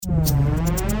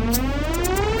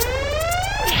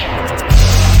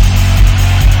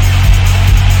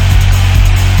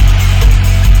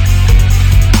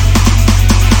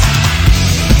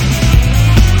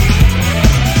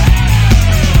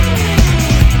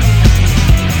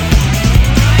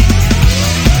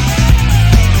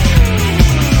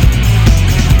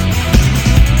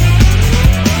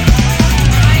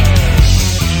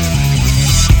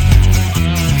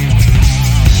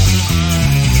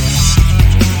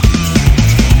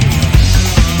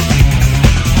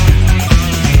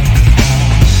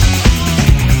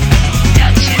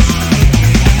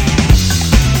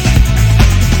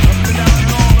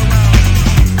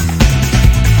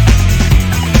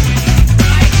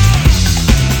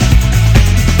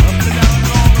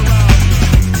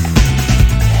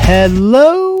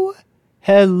Hello,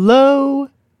 hello,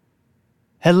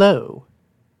 hello,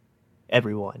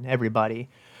 everyone, everybody.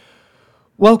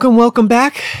 Welcome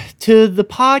back to the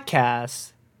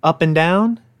podcast, Up and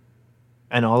Down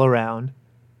and All Around.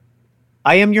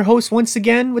 I am your host once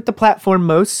again with the platform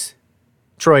most,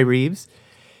 Troy Reeves,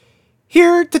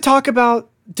 here to talk about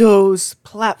those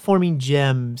platforming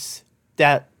gems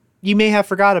that you may have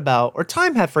forgot about or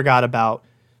time have forgot about,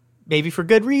 maybe for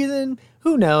good reason.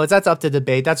 Who knows? That's up to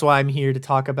debate. That's why I'm here to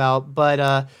talk about.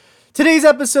 But today's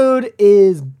episode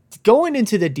is going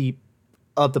into the deep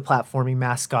of the platforming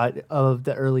mascot of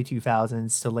the early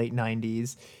 2000s to late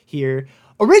 90s here.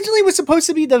 Originally was supposed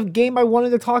to be the game I wanted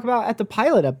to talk about at the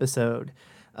pilot episode.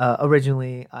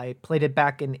 Originally, I played it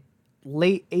back in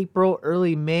late April,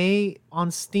 early May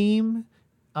on Steam.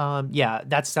 Yeah,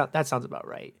 that sounds about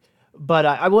right.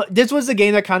 But this was the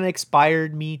game that kind of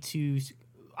inspired me to...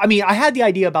 I mean, I had the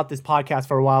idea about this podcast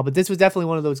for a while, but this was definitely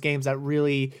one of those games that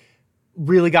really,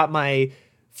 really got my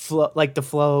flow, like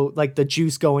the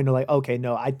juice going to like, okay,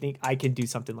 no, I think I can do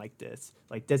something like this.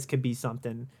 Like this could be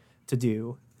something to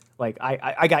do. Like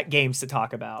I got games to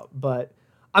talk about, but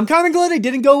I'm kind of glad I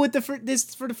didn't go with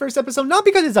this for the first episode. Not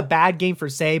because it's a bad game per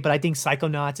se, but I think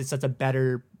Psychonauts is such a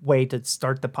better way to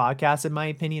start the podcast, in my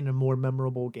opinion, a more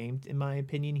memorable game, in my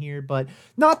opinion here. But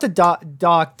not to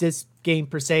dock this game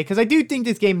per se, because I do think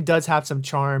this game does have some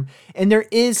charm, and there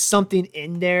is something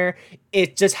in there.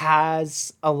 It just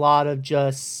has a lot of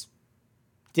just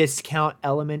discount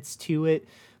elements to it.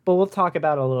 But we'll talk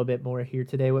about it a little bit more here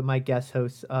today with my guest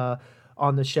hosts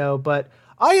on the show. But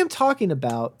I am talking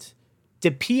about the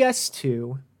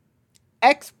PS2,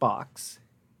 Xbox,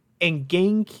 and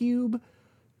GameCube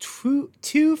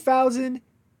 2002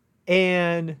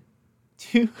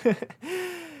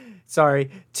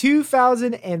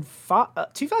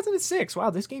 2006. Wow,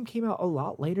 this game came out a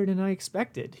lot later than I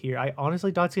expected here. I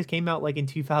honestly thought this came out like in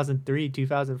 2003,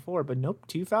 2004, but nope,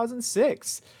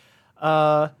 2006.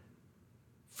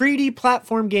 3D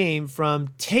platform game from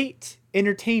Tate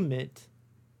Entertainment,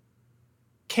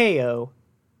 KO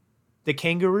the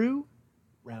Kangaroo,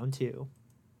 round 2.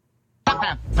 Param,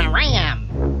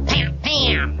 pam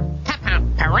pam,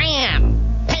 param,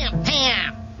 pam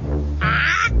pam.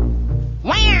 Ah,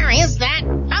 where is that?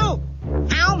 Oh,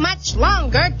 how much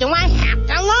longer do I have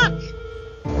to look?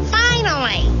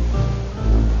 Finally!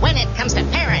 When it comes to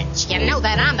parrots, you know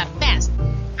that I'm the best.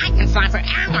 I can fly for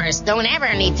hours, don't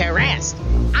ever need to rest.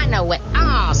 I know it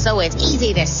all, so it's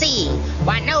easy to see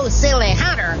why no silly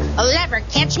hunter will ever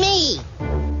catch me.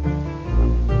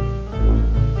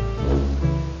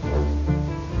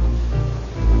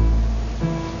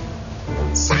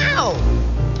 So,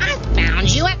 I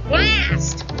found you at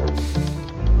last.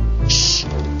 Shh!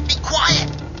 Be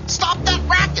quiet! Stop that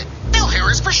racket! They'll hear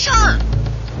us for sure!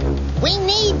 We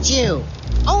need you.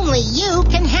 Only you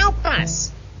can help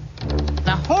us.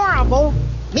 The horrible,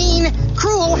 mean,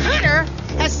 cruel hunter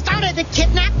has started to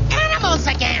kidnap animals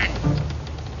again.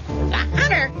 The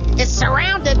hunter is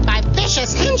surrounded by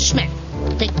vicious henchmen.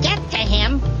 To get to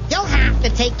him, you'll have to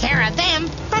take care of them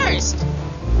first.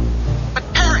 But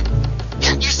Aaron,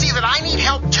 can't you see that I need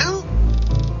help too?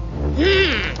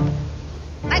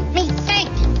 Let me think.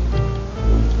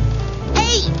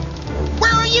 Hey!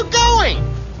 Where are you going?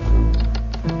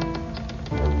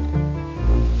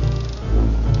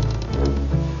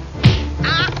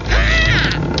 Aha!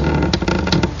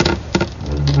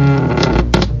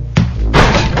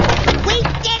 We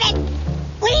did it!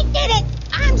 We did it!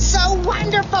 I'm so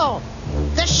wonderful!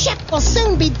 The ship will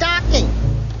soon be docking.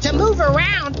 To move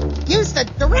around, use the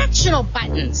directional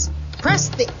buttons. Press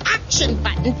the action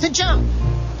button to jump.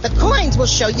 The coins will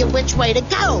show you which way to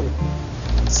go.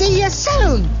 See you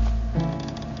soon.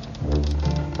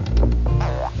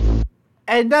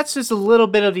 And that's just a little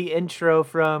bit of the intro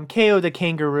from KO the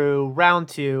Kangaroo, round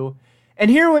 2.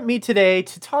 And here with me today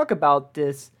to talk about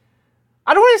this,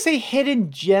 I don't want to say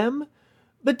hidden gem,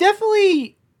 but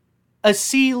definitely a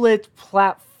C-lit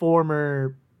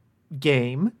platformer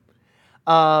game.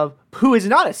 Who is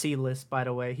not a C-list, by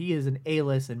the way. He is an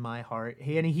A-list in my heart.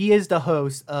 And he is the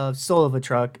host of Soul of a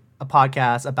Truck, a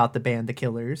podcast about the band The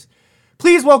Killers.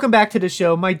 Please welcome back to the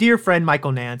show, my dear friend,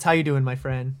 Michael Nance. How you doing, my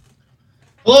friend?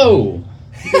 Hello.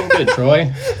 I'm doing good,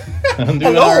 Troy. I'm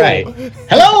doing Hello. all right.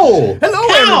 Hello. Hello,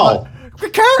 Cow.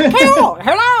 Hello.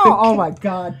 Hello. Oh, my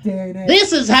God, dang it.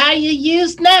 This is how you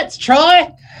use nuts,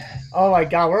 Troy. Oh, my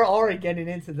God. We're already getting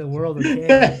into the world of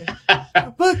gaming.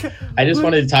 I just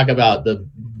wanted to talk about the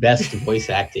best voice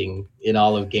acting in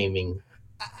all of gaming.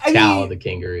 Cow the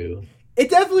Kangaroo. It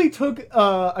definitely took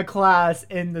a class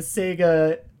in the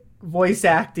Sega voice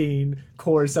acting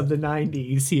course of the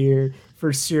 90s here,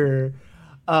 for sure.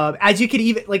 As you could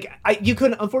even you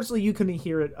couldn't, unfortunately you couldn't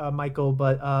hear it, Michael,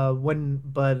 but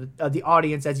the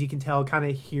audience, as you can tell, kind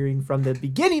of hearing from the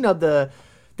beginning of the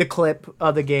clip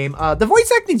of the game, the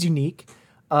voice acting is unique,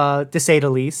 to say the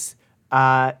least.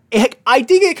 I think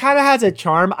it kind of has a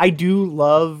charm. I do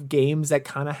love games that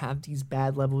kind of have these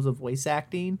bad levels of voice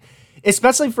acting,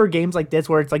 especially for games like this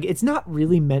where it's like it's not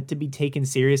really meant to be taken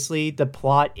seriously. The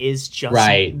plot is just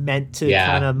meant to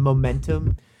kind of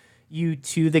momentum you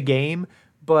to the game.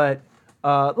 But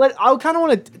I kind of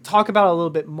want to talk about it a little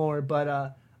bit more, but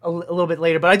a little bit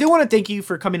later. But I do want to thank you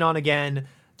for coming on again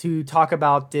to talk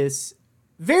about this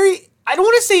very. I don't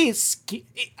want to say it's.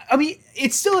 I mean,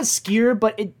 it's still a skier,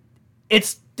 but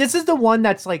this is the one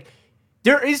that's like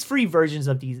there is free versions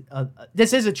of these.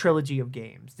 This is a trilogy of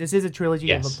games. This is a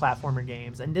trilogy of platformer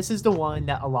games, and this is the one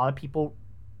that a lot of people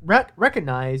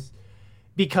recognize.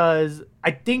 Because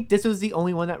I think this was the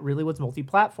only one that really was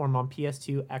multi-platform on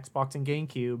PS2, Xbox, and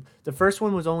GameCube. The first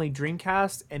one was only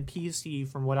Dreamcast and PC,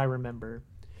 from what I remember.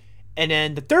 And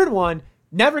then the third one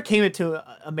never came into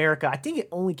America. I think it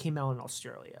only came out in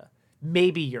Australia,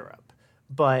 maybe Europe.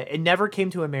 But it never came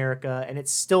to America, and it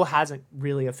still hasn't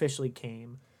really officially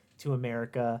came to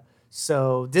America.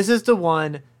 So this is the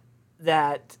one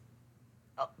that...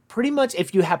 pretty much,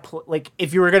 if you have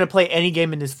if you were gonna play any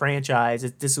game in this franchise,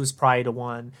 this was probably the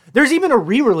one. There's even a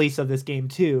re-release of this game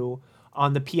too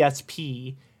on the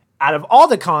PSP, out of all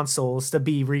the consoles to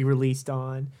be re-released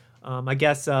on. I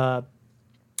guess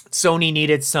Sony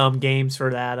needed some games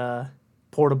for that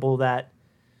portable that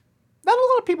not a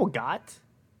lot of people got,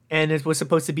 and it was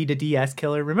supposed to be the DS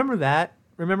killer. Remember that?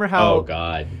 Remember how? Oh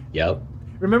God, yep.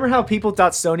 Remember how people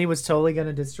thought Sony was totally going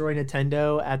to destroy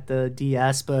Nintendo at the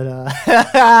DS, but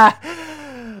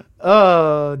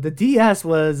the DS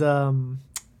was the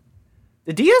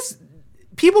DS.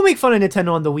 People make fun of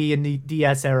Nintendo on the Wii and the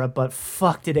DS era, but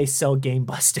fuck, did they sell Game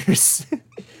Busters?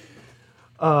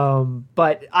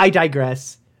 But I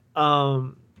digress.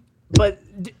 But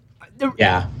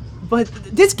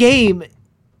this game,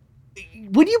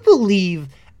 would you believe?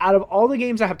 Out of all the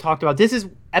games I have talked about, this is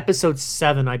episode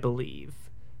 7, I believe,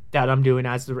 that I'm doing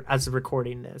as the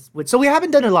recording this. So we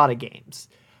haven't done a lot of games,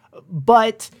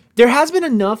 but there has been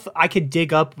enough I could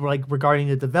dig up, like regarding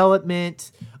the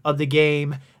development of the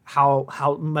game,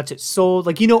 how much it sold,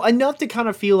 enough to kind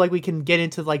of feel like we can get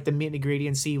into like the meat and gritty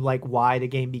and see like why the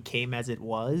game became as it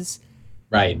was.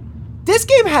 Right. This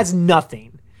game has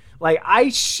nothing. Like, I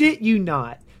shit you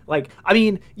not. Like, I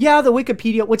mean, yeah, the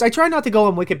Wikipedia, which I try not to go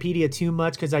on Wikipedia too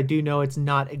much because I do know it's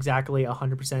not exactly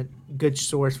 100% good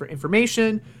source for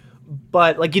information.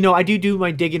 But, I do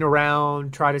my digging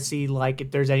around, try to see,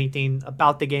 if there's anything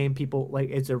about the game. People,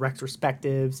 is there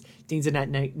retrospectives, things of that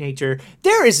nature.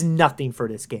 There is nothing for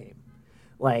this game.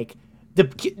 The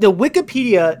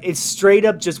Wikipedia is straight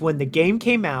up just when the game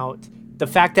came out, the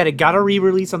fact that it got a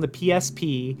re-release on the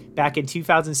PSP back in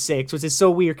 2006, which is so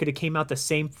weird because it came out the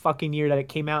same fucking year that it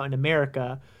came out in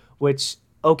America, which,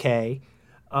 okay.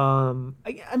 I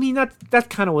mean, that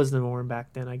kind of was the norm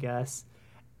back then, I guess.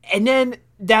 And then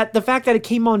the fact that it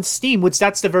came on Steam, which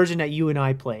that's the version that you and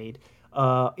I played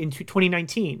in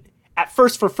 2019. At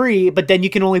first for free, but then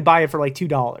you can only buy it for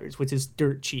 $2, which is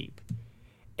dirt cheap.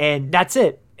 And that's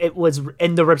it.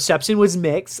 And the reception was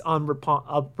mixed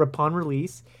upon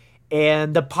release.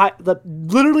 And the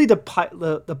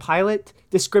pilot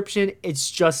description,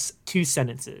 it's just 2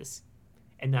 sentences,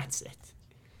 and that's it.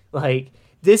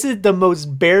 This is the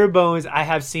most bare bones I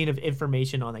have seen of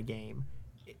information on a game.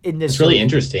 It's really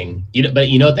interesting. But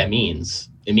you know what that means?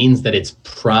 It means that it's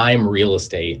prime real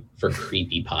estate for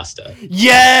creepypasta.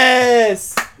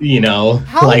 Yes.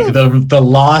 The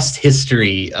lost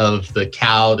history of the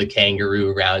Cow the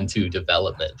Kangaroo Round 2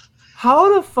 development.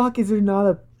 How the fuck is there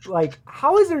not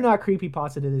how is there not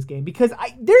creepypasta to this game? Because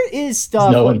there is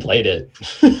stuff. No one played it.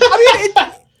 I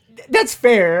mean, that's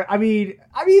fair. I mean,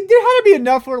 there had to be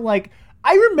enough where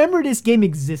I remember this game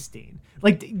existing.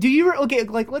 Do you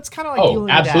let's kind of Oh,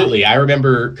 absolutely. I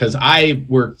remember because I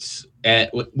worked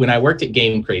when I worked at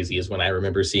Game Crazy is when I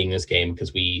remember seeing this game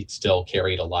because we still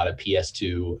carried a lot of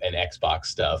PS2 and Xbox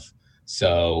stuff.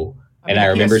 So. I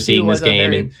remember seeing this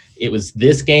game, and it was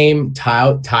this game,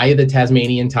 Ty the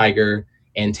Tasmanian Tiger,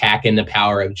 and Taken the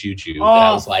Power of Juju. Oh,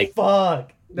 I was like,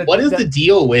 fuck. What is the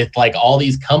deal with all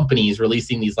these companies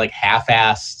releasing these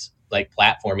half-assed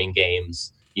platforming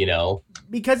games,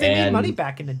 Because they made money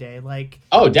back in the day.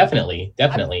 Oh, definitely. I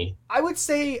definitely would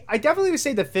say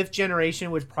the 5th generation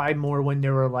was probably more when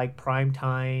there were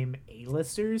primetime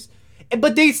A-listers.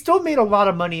 But they still made a lot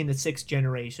of money in the 6th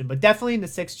generation. But definitely in the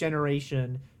 6th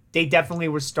generation, they definitely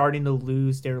were starting to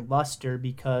lose their luster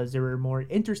because they were more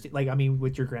interesting. Like, I mean,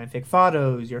 with your Grand Theft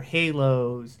Autos, your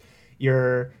Halos,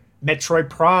 your Metroid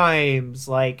Primes,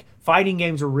 like fighting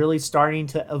games were really starting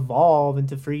to evolve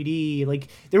into 3D. Like,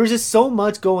 there was just so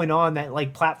much going on that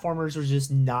like platformers were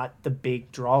just not the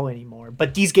big draw anymore.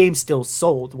 But these games still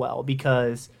sold well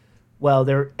because, well,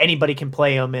 anybody can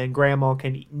play them, and Grandma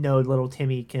little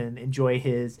Timmy can enjoy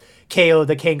his KO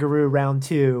the Kangaroo Round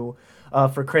 2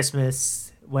 for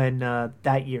Christmas when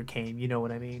that year came. You know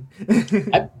what I mean?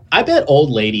 I bet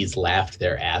old ladies laughed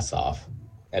their ass off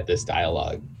at this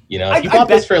dialogue. You know, if you bought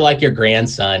this for like your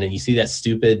grandson and you see that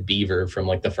stupid beaver from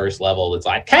like the first level, it's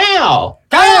like, Cal!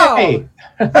 Hey,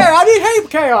 I need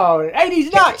Cal!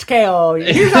 80s nuts, Cal!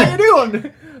 Here's how you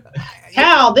doing!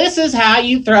 Cal, this is how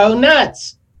you throw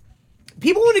nuts!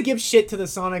 People want to give shit to the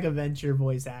Sonic Adventure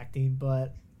voice acting,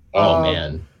 but...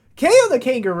 man. KO the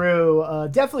Kangaroo,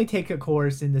 definitely take a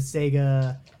course in the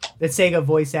Sega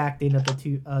voice acting of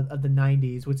the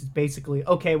 90s, which is basically,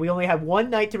 okay, we only have one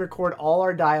night to record all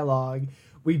our dialogue.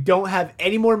 We don't have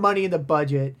any more money in the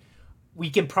budget. We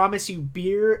can promise you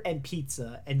beer and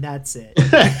pizza, and that's it.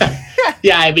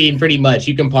 Yeah, I mean, pretty much.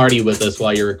 You can party with us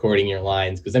while you're recording your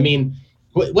lines. Because, I mean,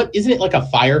 what isn't it like a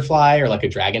firefly or like a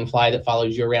dragonfly that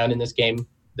follows you around in this game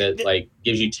that, like,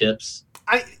 gives you tips?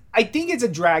 I think it's a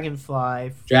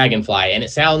dragonfly. Dragonfly, and it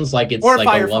sounds like it's or like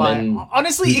firefly. A woman.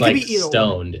 Honestly, it like could be either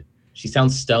stoned. one. She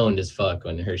sounds stoned as fuck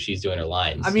when she's doing her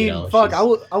lines. I mean, you know? fuck, I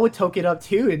would toke it up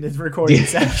too in this recording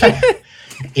session.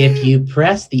 If you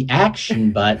press the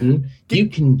action button, you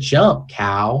can jump,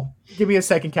 cow. Give me a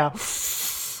second, cow.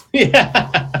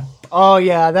 Yeah. Oh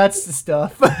yeah, that's the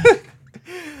stuff.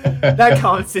 That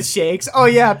constant shakes. Oh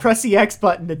yeah, press the X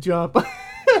button to jump.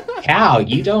 Cow,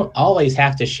 you don't always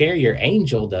have to share your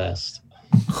angel dust.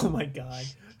 Oh my god.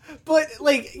 But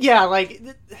like, yeah, like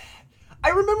I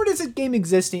remember this game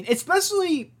existing,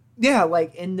 especially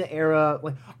like in the era.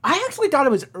 Like, I actually thought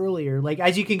it was earlier. Like,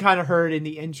 as you can kind of heard in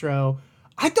the intro,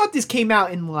 I thought this came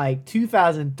out in like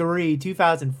 2003,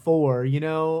 2004. You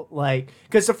know, like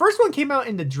because the first one came out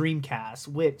in the Dreamcast,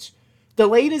 which the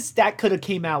latest that could have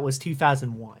came out was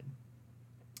 2001.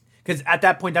 Because at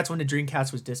that point, that's when the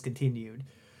Dreamcast was discontinued.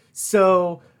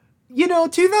 So, you know,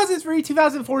 2003,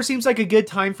 2004 seems like a good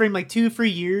time frame, like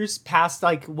 2-3 years past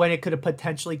like when it could have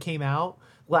potentially came out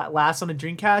last on the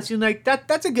Dreamcast. You know, like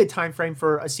that's a good time frame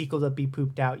for a sequel to be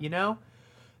pooped out, you know?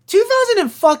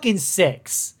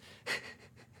 2006.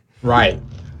 Right.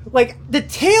 Like the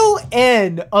tail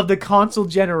end of the console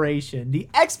generation. The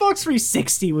Xbox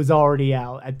 360 was already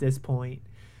out at this point.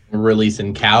 We're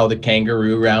releasing Cow the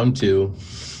Kangaroo Round 2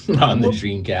 on the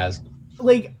Dreamcast.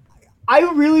 Like, I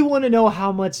really want to know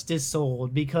how much this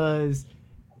sold because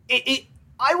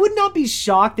I would not be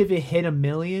shocked if it hit 1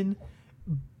 million,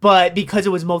 but because it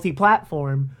was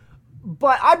multi-platform.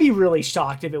 But I'd be really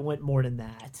shocked if it went more than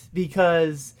that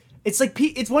because it's like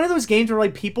it's one of those games where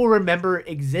like people remember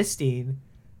existing,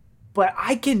 but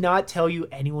I cannot tell you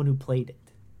anyone who played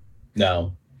it.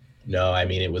 No, I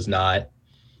mean, it was not.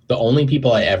 The only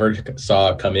people I ever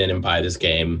saw come in and buy this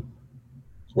game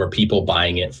were people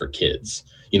buying it for kids.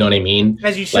 You know what I mean?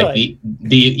 As you should. Like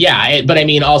but I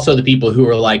mean also the people who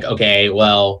are like, okay,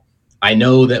 well, I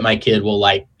know that my kid will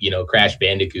like, you know, Crash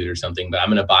Bandicoot or something, but I'm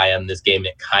going to buy him this game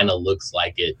that kind of looks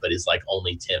like it, but it's like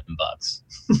only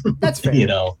 $10. That's fair. You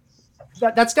know?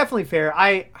 That's definitely fair.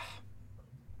 I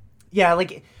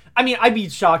mean, I'd be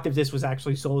shocked if this was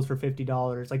actually sold for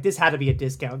 $50. Like, this had to be a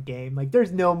discount game. Like,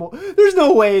 there's no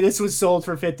way this was sold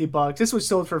for $50. This was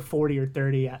sold for 40 or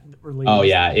 30 at release. Oh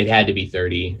yeah, it had to be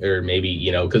 30 or maybe,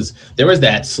 you know, because there was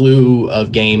that slew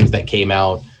of games that came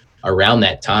out around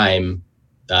that time,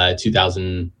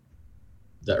 2000,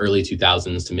 the early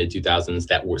 2000s to mid 2000s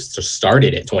that were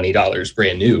started at $20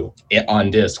 brand new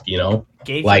on disc. You know,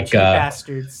 Gave like cheap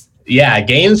bastards. Yeah,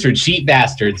 games for cheap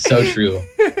bastards. So true.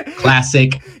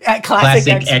 Classic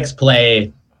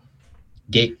X-Play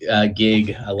gig.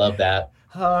 I love that.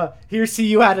 Here's to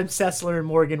you, Adam Sessler and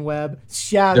Morgan Webb.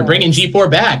 They're bringing G4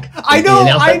 back. I know.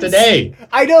 They announced that today.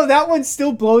 I know. That one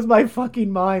still blows my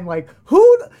fucking mind. Like,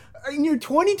 who in your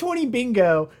 2020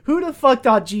 bingo? Who the fuck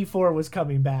thought G4 was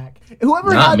coming back?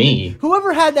 Whoever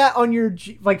had that on your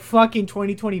fucking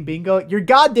 2020 bingo, you're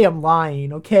goddamn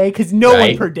lying. Okay, because no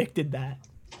one predicted that.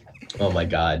 Oh my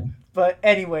god. But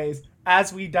anyways,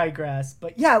 as we digress,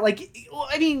 but yeah, like,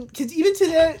 I mean, because even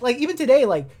today,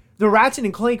 like the Ratchet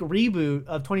and Clank reboot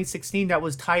of 2016 that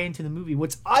was tied into the movie,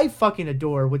 which I fucking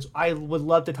adore, which I would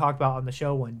love to talk about on the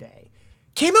show one day,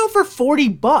 came out for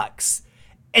 $40,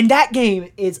 and that game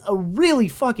is a really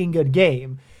fucking good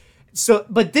game. So,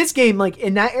 but this game, like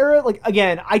in that era, like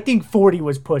again, I think 40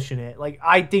 was pushing it. Like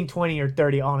I think 20 or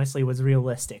 30 honestly was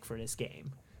realistic for this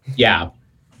game. Yeah.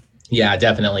 Yeah,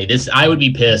 definitely. I would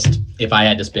be pissed if I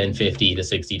had to spend $50 to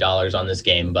 $60 on this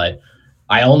game, but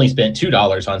I only spent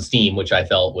 $2 on Steam, which I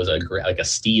felt was a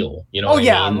steal. You know? Oh what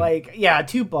yeah, I mean?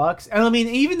 $2. And I mean,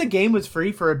 even the game was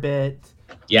free for a bit.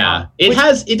 Yeah,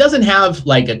 it doesn't have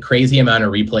like a crazy amount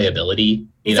of replayability.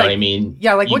 You know what I mean?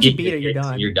 Yeah, like once you beat it, you're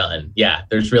done. You're done. Yeah,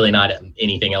 there's really not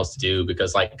anything else to do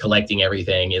because like collecting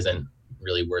everything isn't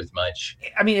really worth much.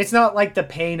 I mean, it's not like the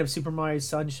pain of Super Mario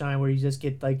Sunshine where you just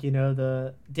get like,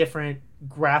 the different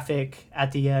graphic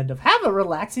at the end of have a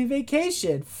relaxing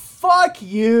vacation. Fuck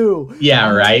you.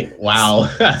 Yeah, right. Wow.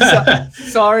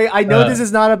 Sorry, I know this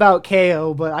is not about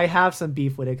KO, but I have some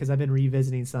beef with it because I've been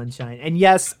revisiting Sunshine. And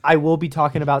yes, I will be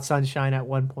talking about Sunshine at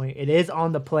one point. It is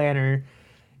on the planner.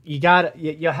 You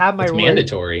have my It's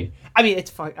mandatory. I mean,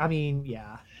 it's fine. I mean,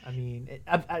 yeah. I mean,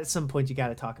 at some point you got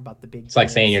to talk about the big. It's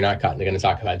like saying you're not going to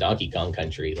talk about Donkey Kong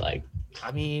Country. Like,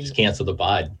 I mean, just cancel the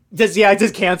pod. Just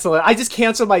cancel it. I just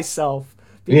cancel myself.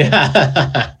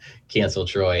 Yeah. Cancel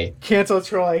Troy. Cancel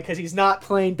Troy because he's not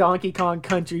playing Donkey Kong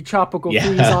Country Tropical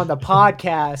Freeze on the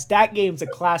podcast. That game's a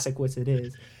classic, which it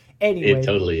is. Anyway, it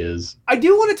totally is. I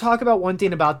do want to talk about one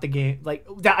thing about the game, like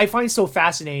that I find so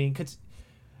fascinating because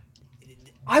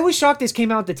I was shocked this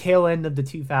came out at the tail end of the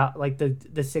 2000, like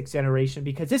the sixth generation,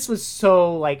 because this was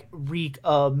so like reek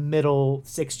of middle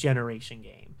sixth generation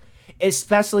game,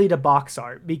 especially the box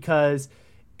art, because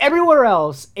everywhere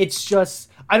else it's just,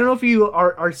 I don't know if you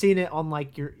are seeing it on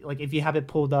like your, like if you have it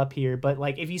pulled up here, but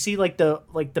like if you see like the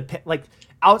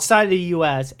outside of the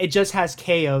US, it just has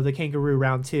KO the Kangaroo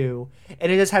Round 2,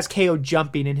 and it just has KO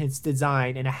jumping in his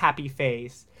design and a happy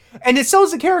face. And it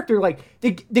sells the character, like,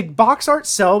 the box art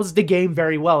sells the game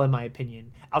very well, in my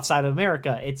opinion. Outside of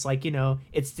America, it's like,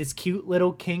 it's this cute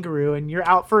little kangaroo, and you're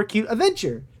out for a cute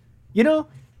adventure.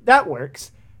 That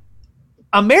works.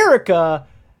 America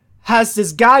has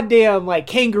this goddamn, like,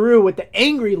 kangaroo with the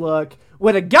angry look,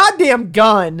 with a goddamn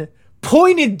gun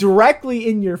pointed directly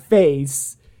in your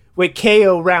face with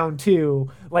KO Round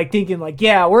 2, like, thinking, like,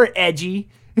 yeah, we're edgy.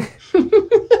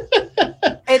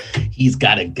 And he's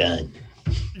got a gun.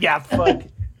 Yeah, fuck.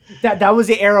 That was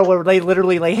the era where they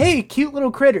literally like, hey, cute little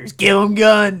critters, give them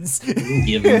guns.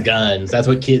 Give them guns. That's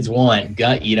what kids want.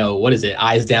 Gun. What is it?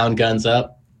 Eyes down, guns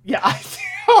up. Yeah.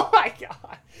 Oh my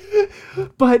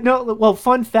god. But no. Well,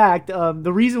 fun fact.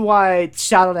 The reason why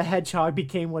Shadow the Hedgehog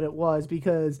became what it was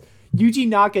because Yuji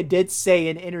Naka did say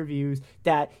in interviews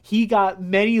that he got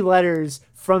many letters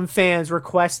from fans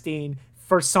requesting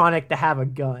for Sonic to have a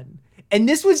gun, and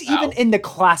this was even in the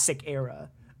classic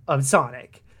era of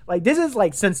Sonic. Like, this is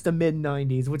like since the mid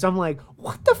 90s, which I'm like,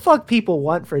 what the fuck people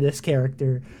want for this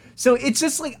character? So it's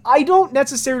just like, I don't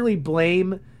necessarily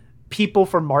blame people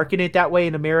for marketing it that way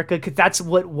in America, because that's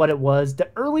what it was. The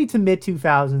early to mid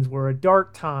 2000s were a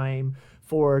dark time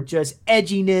for just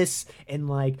edginess, and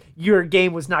like, your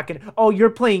game was not gonna, oh, you're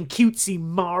playing cutesy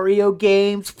Mario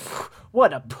games?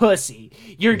 What a pussy.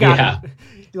 You gotta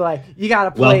play.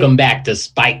 Welcome back to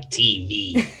Spike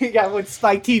TV. Yeah, when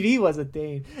Spike TV was a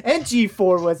thing, and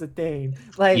G4 was a thing.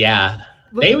 Like, yeah,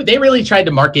 they really tried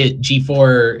to market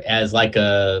G4 as like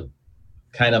a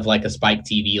kind of like a Spike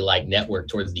TV like network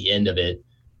towards the end of it.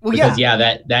 Well, because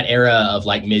that era of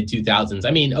like mid 2000s.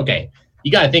 I mean, okay,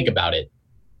 you got to think about it.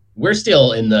 We're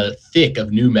still in the thick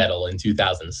of nu metal in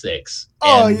 2006.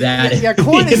 Oh, yeah,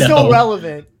 Korn is still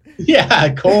relevant.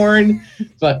 Yeah, Korn,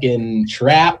 fucking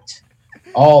Trapped,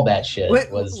 all that shit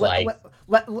was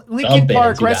Linkin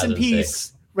Park, rest in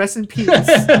peace. Rest in peace.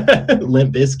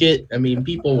 Limp Bizkit. I mean,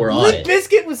 people were on it. Limp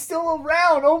Bizkit was still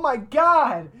around. Oh my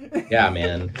god. Yeah,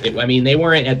 man. They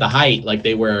weren't at the height like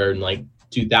they were in like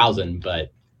 2000,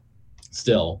 but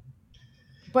still.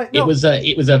 But no,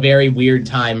 it was a very weird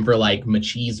time for like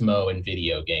machismo in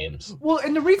video games. Well,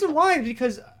 and the reason why is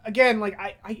because, again, like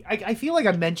I feel like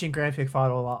I mentioned Grand Theft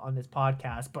Auto a lot on this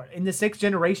podcast, but in the sixth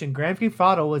generation, Grand Theft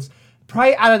Auto was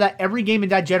probably out of every game in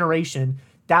that generation,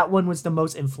 that one was the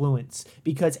most influenced,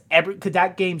 because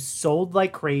that game sold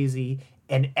like crazy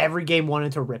and every game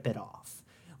wanted to rip it off.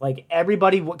 Like,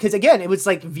 everybody, because again, it was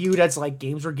like viewed as like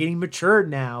games were getting matured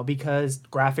now because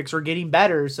graphics were getting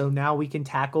better. So now we can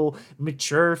tackle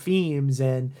mature themes,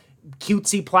 and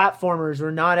cutesy platformers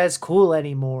were not as cool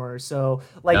anymore. So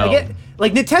like, again,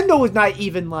 like Nintendo was not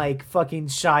even like fucking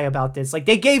shy about this. Like,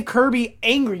 they gave Kirby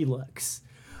angry looks.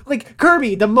 Like,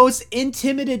 Kirby, the most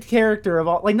intimidated character of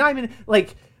all, like not even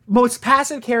like most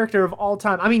passive character of all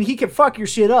time. I mean, he can fuck your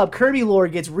shit up. Kirby lore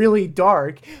gets really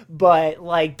dark, but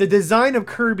like the design of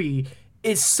Kirby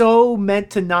is so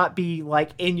meant to not be like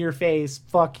in your face,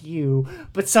 fuck you,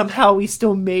 but somehow we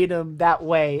still made him that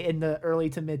way in the early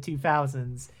to mid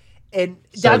 2000s. And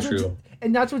that's true.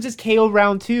 That's what just KO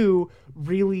Round 2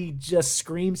 really just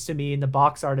screams to me in the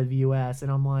box art of the US.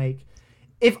 And I'm like,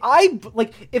 if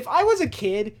I was a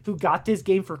kid who got this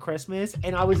game for Christmas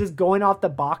and I was just going off the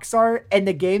box art and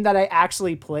the game that I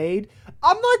actually played,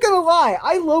 I'm not gonna lie,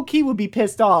 I low-key would be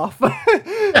pissed off.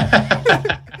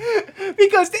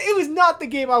 Because it was not the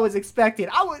game I was expecting.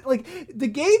 The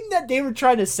game that they were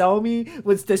trying to sell me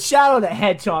was the Shadow the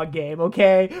Hedgehog game,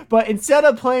 okay? But instead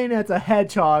of playing as a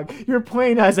hedgehog, you're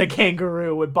playing as a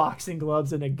kangaroo with boxing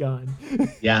gloves and a gun.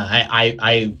 Yeah,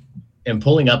 I am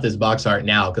pulling up this box art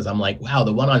now because I'm like, wow,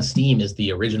 the one on Steam is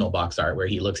the original box art where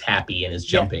he looks happy and is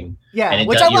jumping. Yeah, and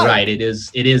which you're right, it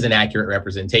is an accurate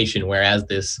representation. Whereas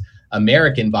this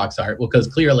American box art, well, because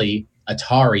clearly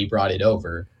Atari brought it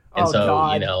over, and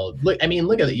God. look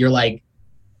at it. You're like,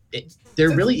 there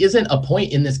really isn't a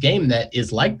point in this game that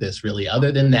is like this, really,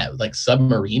 other than that like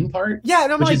submarine part. Yeah,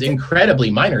 and which is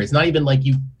incredibly minor. It's not even like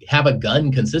you have a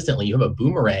gun consistently. You have a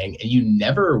boomerang, and you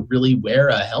never really wear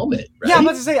a helmet. Right? Yeah, I'm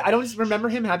about to say, I don't just remember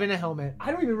him having a helmet.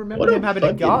 I don't even remember him having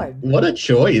a gun. What a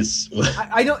choice!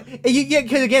 I don't. Yeah,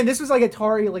 because again, this was like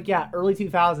Atari, early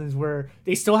 2000s, where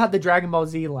they still had the Dragon Ball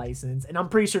Z license, and I'm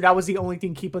pretty sure that was the only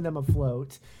thing keeping them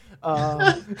afloat.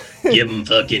 Give them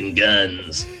fucking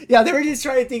guns. Yeah, they were just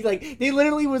trying to think, they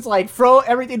literally was throw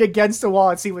everything against the wall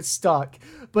and see what stuck.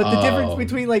 But the difference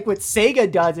between what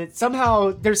Sega does, it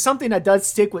somehow there's something that does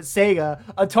stick with Sega.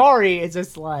 Atari is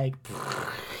just like.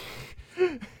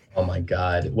 Oh my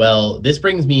God. Well, this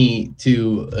brings me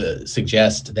to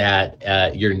suggest that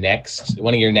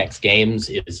one of your next games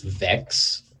is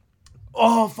Vex.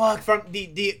 Oh fuck! From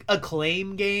the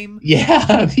Acclaim game.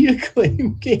 Yeah, the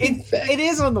Acclaim game. It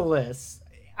is on the list.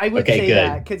 I would say good.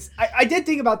 That because I did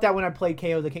think about that when I played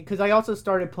KO the King, because I also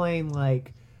started playing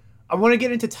I want to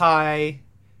get into Tai,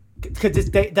 because this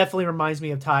definitely reminds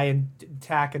me of Tai and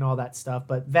TAC and all that stuff.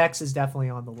 But Vex is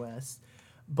definitely on the list.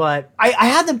 But I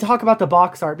had them talk about the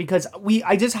box art because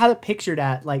I just had it pictured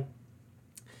at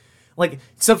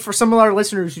so for some of our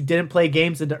listeners who didn't play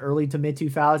games in the early to mid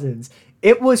 2000s,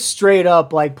 it was straight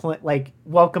up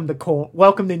welcome to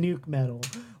Nuke Metal.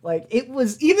 It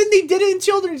was, even they did it in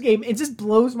children's game. It just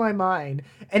blows my mind.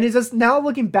 And it's just now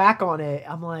looking back on it,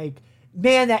 I'm like,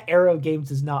 man, that era of games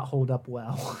does not hold up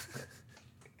well.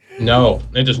 No,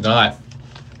 it does not.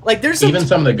 There's even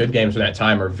some of the good games from that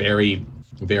time are very,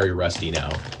 very rusty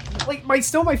now.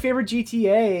 My favorite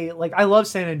GTA, I love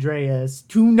San Andreas,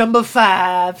 2 number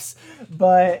 5s,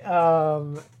 but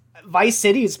Vice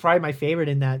City is probably my favorite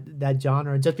in that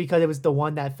genre, just because it was the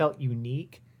one that felt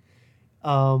unique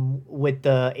with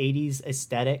the 80s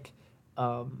aesthetic.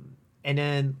 And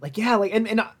then the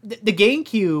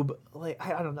GameCube,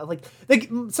 I don't know,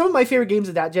 some of my favorite games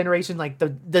of that generation,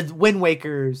 the Wind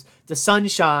Wakers, the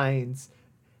Sunshines,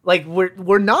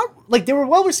 were not they were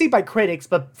well received by critics,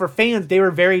 but for fans they were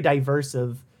very diverse.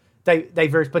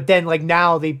 But then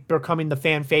now they're becoming the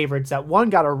fan favorites. That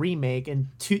one got a remake, and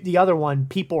the other one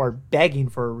people are begging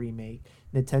for a remake.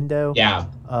 Nintendo,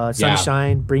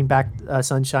 Sunshine, bring back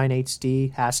Sunshine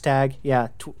HD hashtag. Yeah,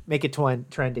 make it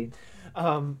trending.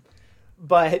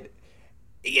 But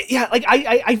yeah,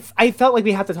 I felt like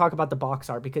we have to talk about the box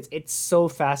art because it's so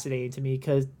fascinating to me.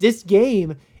 Because this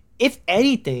game, if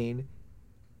anything,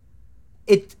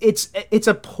 it's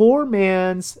a poor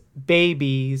man's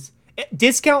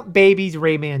Discount Babies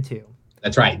Rayman 2.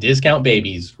 That's right, Discount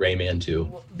Babies Rayman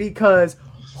 2. Because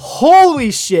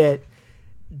holy shit,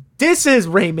 this is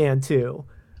Rayman 2.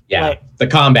 Yeah, the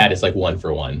combat is 1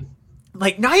 for 1.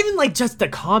 Not even just the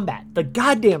combat, the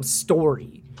goddamn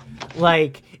story.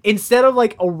 Instead of a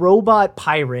robot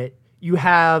pirate, you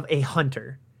have a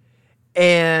hunter.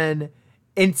 And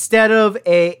instead of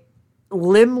a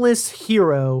limbless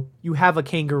hero, you have a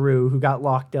kangaroo who got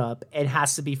locked up and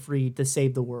has to be freed to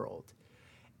save the world.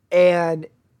 And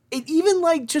it even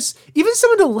even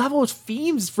some of the levels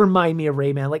themes remind me of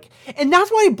Rayman. And that's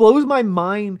why it blows my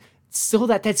mind still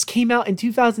that this came out in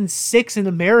 2006 in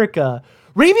America.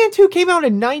 Rayman 2 came out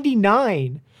in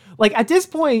 99. At this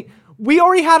point, we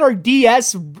already had our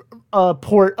DS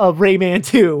port of Rayman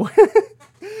 2.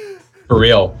 For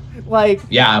real.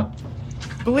 Yeah.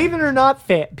 Believe it or not,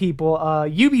 people,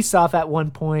 Ubisoft at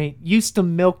one point used to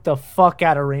milk the fuck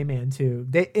out of Rayman 2.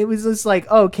 It was just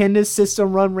oh, can this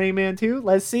system run Rayman 2?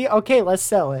 Let's see. Okay, let's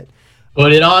sell it.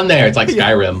 Put it on there. It's like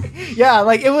Skyrim. Yeah,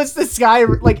 it was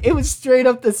the it was straight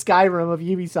up the Skyrim of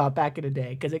Ubisoft back in the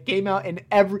day, because it came out in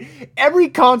every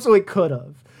console it could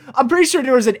have. I'm pretty sure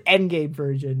there was an endgame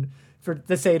version,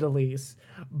 to say the least.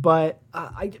 But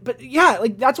yeah,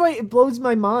 like that's why it blows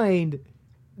my mind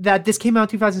that this came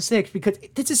out in 2006, because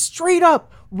this is straight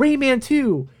up Rayman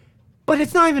 2, but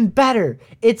it's not even better.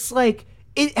 It's like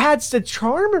it has the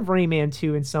charm of Rayman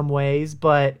 2 in some ways,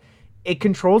 but it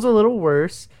controls a little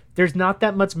worse. There's not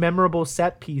that much memorable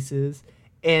set pieces,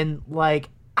 and like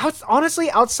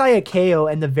honestly, outside of KO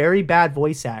and the very bad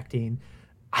voice acting,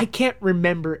 I can't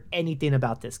remember anything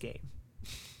about this game.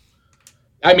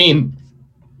 I mean,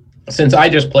 since I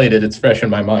just played it, it's fresh in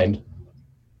my mind.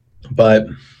 But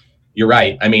you're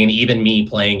right. I mean, even me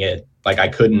playing it, like I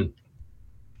couldn't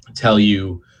tell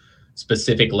you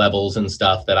specific levels and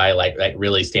stuff that I like that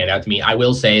really stand out to me. I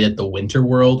will say that the Winter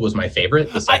World was my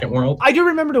favorite, the second world. I do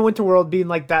remember the Winter World being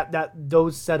like that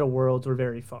those set of worlds were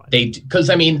very fun. Because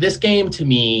I mean, this game to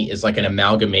me is like an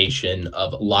amalgamation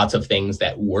of lots of things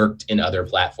that worked in other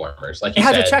platformers. Like you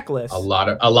said, it has a checklist. A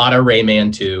lot of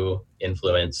Rayman 2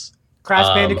 influence.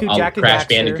 Crash Bandicoot, Jack and Crash Daxter.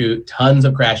 Bandicoot, tons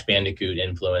of Crash Bandicoot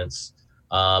influence.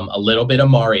 A little bit of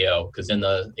Mario, because in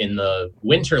the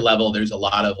winter level, there's a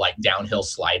lot of like downhill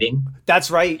sliding.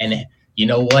 That's right. And you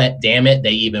know what? Damn it,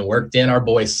 they even worked in our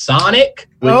boy Sonic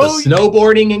with Oh, the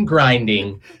snowboarding and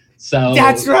grinding. So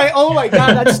that's right. Oh my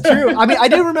god, that's true. I mean, I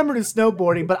didn't remember the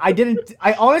snowboarding, but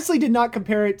I honestly did not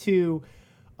compare it to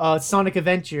Sonic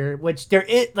Adventure, which there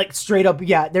is like straight up,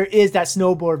 yeah, there is that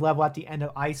snowboard level at the end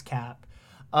of Ice Cap.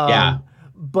 Yeah.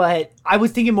 But I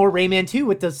was thinking more Rayman 2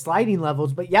 with the sliding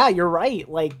levels. But yeah, you're right.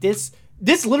 Like this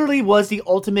literally was the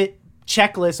ultimate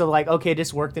checklist of like, okay,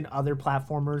 this worked in other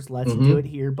platformers. Let's do it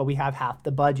here, but we have half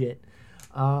the budget.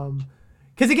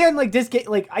 Because again, like this game,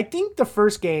 like I think the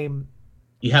first game,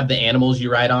 you have the animals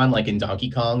you ride on, like in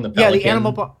Donkey Kong, the pelican.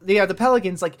 the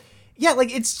pelicans, like yeah,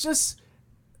 like it's just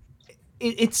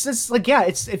like yeah,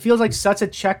 it feels like such a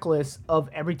checklist of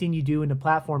everything you do in a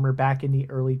platformer back in the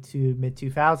early to mid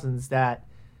 2000s that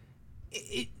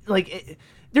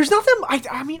there's not that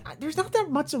I mean there's not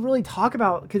that much to really talk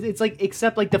about, because it's like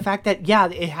except like the fact that yeah,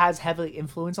 it has heavily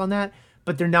influence on that,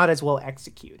 but they're not as well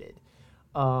executed.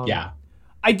 Yeah,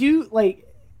 I do like,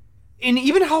 and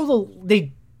even how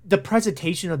the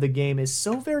presentation of the game is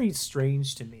so very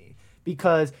strange to me,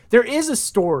 because there is a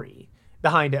story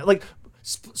behind it. Like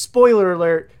spoiler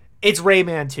alert, it's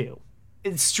Rayman 2.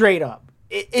 It's straight up.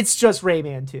 It's just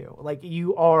Rayman 2. Like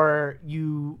you are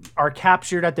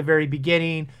captured at the very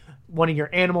beginning. One of your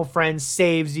animal friends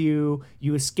saves you.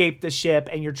 You escape the ship,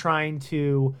 and you're trying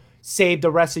to save the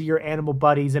rest of your animal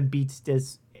buddies and beat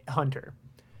this hunter.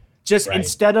 Just right.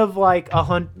 Instead of like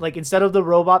instead of the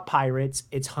robot pirates,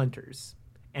 it's hunters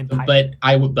and pirates.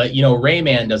 But you know,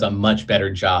 Rayman does a much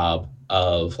better job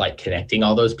of like connecting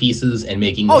all those pieces and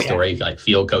making the story like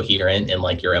feel coherent and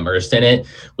like you're immersed in it.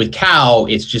 With Cow,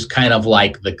 it's just kind of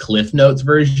like the Cliff Notes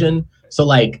version. So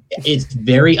like it's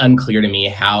very unclear to me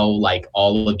how like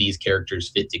all of these characters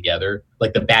fit together.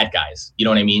 Like the bad guys, you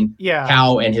know what I mean? Yeah.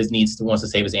 Cow and his wants to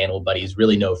save his animal buddies.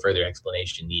 Really, no further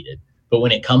explanation needed. But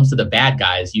when it comes to the bad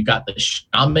guys, you got the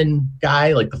shaman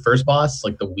guy, like the first boss,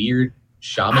 like the weird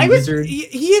shaman wizard.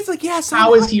 He is like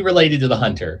How is he related to the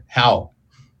hunter? How?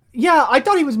 Yeah, I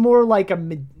thought he was more like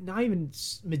not even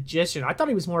magician. I thought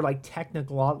he was more like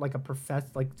technical, like a professor,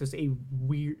 like just a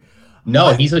weird.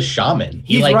 No, he's a shaman.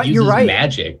 He like uses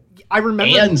magic. I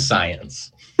remember and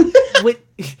science. With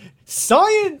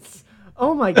science.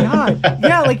 Oh my god!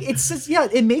 Yeah, like it's just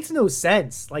it makes no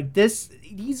sense. Like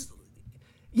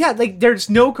like there's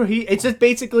no it's just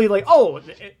basically like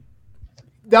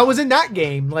that was in that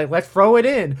game. Like, let's throw it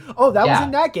in. Oh, that was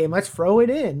in that game. Let's throw it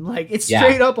in. Like, it's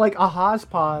straight up like a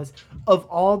hodgepodge of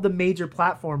all the major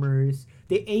platformers,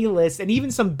 the A-list, and even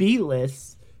some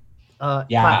B-list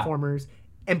platformers,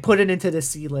 and put it into the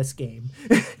C-list game.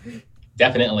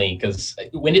 Definitely, because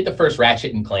when did the first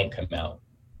Ratchet and Clank come out?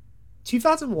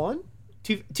 2001?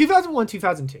 2001,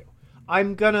 2002.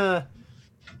 I'm gonna...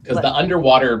 Because the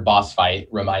underwater boss fight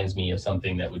reminds me of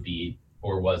something that would be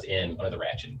or was in one of the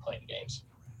Ratchet and Clank games.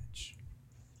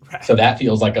 So that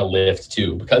feels like a lift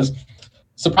too, because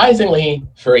surprisingly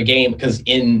for a game, because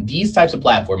in these types of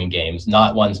platforming games,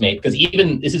 not ones made, because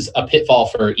even this is a pitfall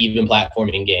for even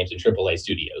platforming games in AAA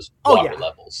studios, water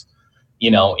levels.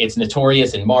 You know, it's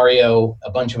notorious in Mario. A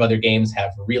bunch of other games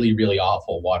have really, really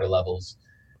awful water levels.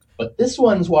 But this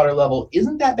one's water level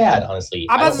isn't that bad, honestly.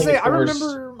 I'm about to say, I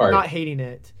remember not hating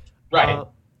it. Right.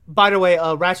 By the way,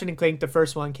 Ratchet and Clank, the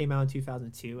first one came out in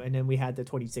 2002, and then we had the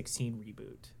 2016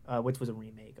 reboot, which was a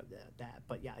remake of that.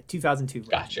 But yeah, 2002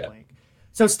 Ratchet and Clank.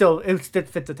 So still, it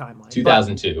fits the timeline.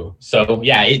 2002. So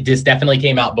yeah, this definitely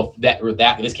came out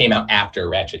this came out after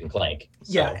Ratchet and Clank.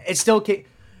 So. Yeah, it still came.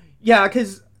 Yeah,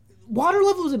 because water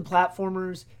levels in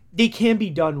platformers, they can be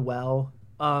done well.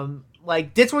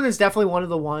 like this one is definitely one of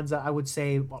the ones that I would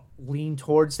say lean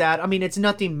towards that. I mean, it's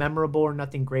nothing memorable or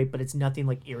nothing great, but it's nothing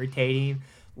like irritating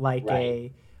like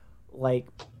like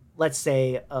let's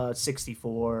say a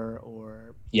 64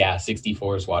 or yeah,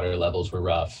 64's water levels were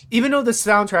rough. Even though the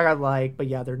soundtrack I like, but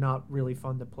yeah, they're not really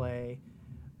fun to play.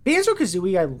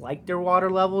 Banjo-Kazooie, I like their water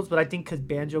levels, but I think because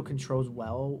Banjo controls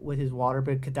well with his water,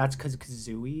 but that's because of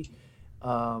Kazooie.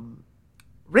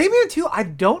 Rayman 2, I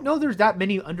don't know there's that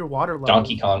many underwater levels.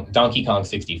 Donkey Kong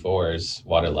 64's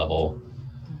water level.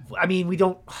 I mean, we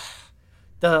don't...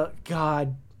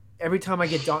 every time we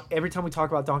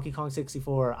talk about Donkey Kong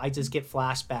 64, I just get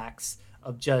flashbacks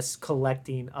of just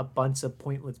collecting a bunch of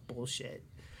pointless bullshit.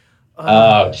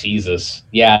 Oh, Jesus.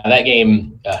 Yeah, that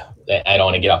game, I don't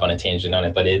want to get off on a tangent on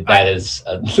it, but that is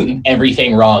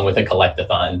everything wrong with a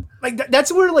collectathon. Like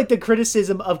that's where like the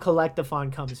criticism of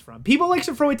collectathon comes from. People like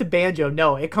to throw it to Banjo.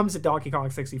 No, it comes to Donkey Kong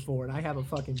 64, and I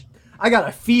got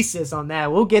a thesis on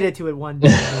that. We'll get into it one day.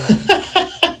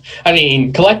 I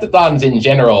mean, collectathons in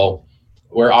general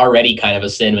were already kind of a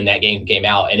sin when that game came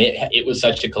out, and it was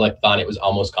such a collectathon, it was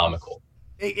almost comical.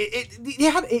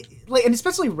 And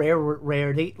especially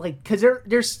Rare. They like because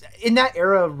they're in that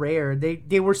era of Rare.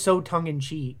 They were so tongue in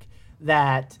cheek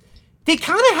that they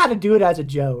kind of had to do it as a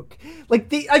joke.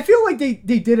 Like I feel like they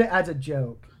did it as a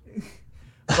joke,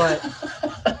 but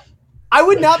I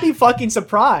would not be fucking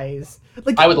surprised.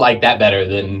 Like I would like that better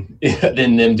than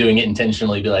them doing it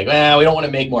intentionally. Be like, well, we don't want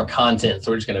to make more content, so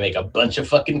we're just gonna make a bunch of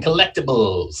fucking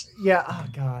collectibles. Yeah. Oh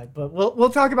God. But we'll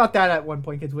talk about that at one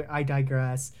point because I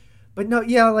digress. But no,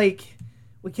 yeah, like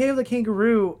with K.O. the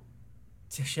Kangaroo,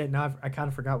 shit. Now I kind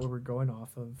of forgot where we're going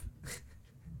off of.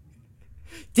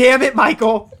 Damn it,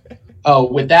 Michael. Oh,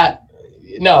 with that,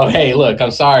 no. Hey, look, I'm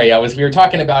sorry. We were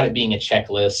talking about it being a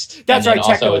checklist. That's and right.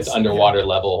 Also, checklist. It's underwater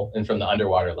level, and from the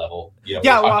underwater level, we're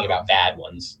talking about bad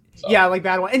ones. So. Yeah, like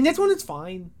bad one, and this one is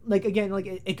fine. Like again, like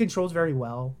it controls very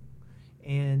well,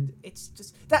 and it's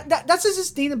just that's just the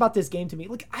thing about this game to me.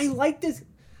 Like I like this.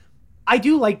 I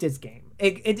do like this game.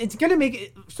 It's gonna make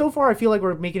it. So far, I feel like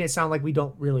we're making it sound like we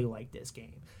don't really like this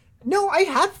game. No, I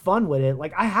had fun with it.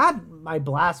 Like I had my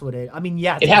blast with it. I mean,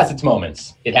 yeah, it has its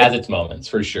moments. It has its moments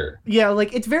for sure. Yeah,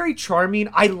 like it's very charming.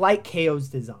 I like KO's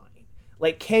design.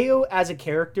 Like KO as a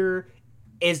character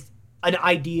is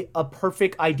a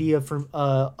perfect idea from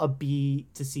a B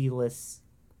to C list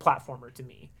platformer to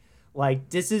me.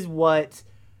 Like this is what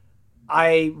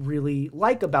I really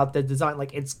like about the design.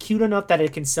 Like it's cute enough that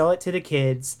it can sell it to the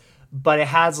kids, but it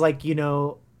has like,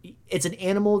 it's an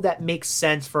animal that makes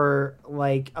sense for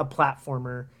like a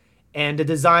platformer, and the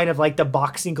design of like the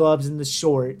boxing gloves and the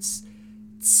shorts,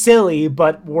 silly,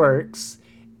 but works.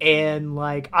 And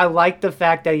like, I like the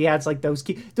fact that he has like those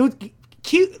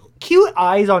cute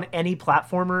eyes on any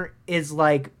platformer is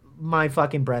like my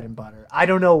fucking bread and butter. I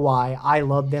don't know why. I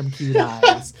love them cute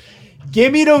eyes.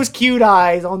 Give me those cute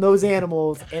eyes on those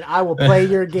animals and I will play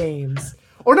your games.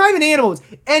 Or not even animals,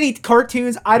 any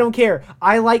cartoons, I don't care.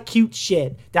 I like cute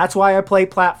shit. That's why I play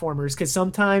platformers, because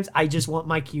sometimes I just want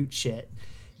my cute shit.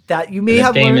 That you may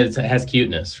have learned. This game has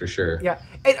cuteness for sure. Yeah,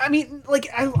 and I mean, like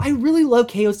I really love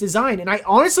KO's design, and I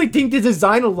honestly think the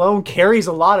design alone carries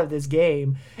a lot of this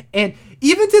game, and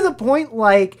even to the point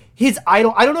like his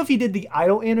idle. I don't know if he did the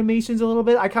idle animations a little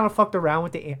bit. I kind of fucked around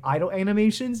with the idle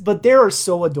animations, but they are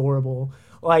so adorable.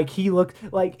 Like he looked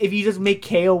like if you just make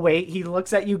KO wait, he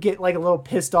looks at you, get like a little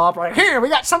pissed off, like, "Here, we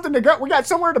got something to go. We got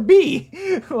somewhere to be."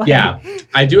 Like, yeah,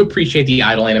 I do appreciate the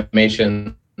idle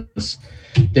animations.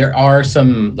 There are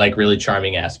some like really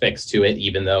charming aspects to it,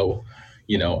 even though,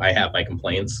 I have my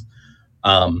complaints.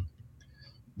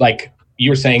 Like you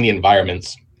were saying, the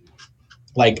environments.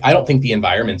 Like I don't think the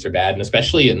environments are bad, and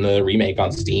especially in the remake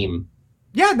on Steam.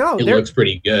 Yeah, no, it looks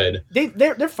pretty good.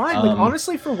 They're fine. Like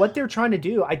honestly, for what they're trying to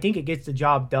do, I think it gets the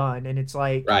job done. And it's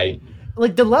like, right,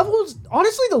 like the levels.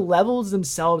 Honestly, the levels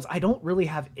themselves, I don't really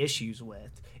have issues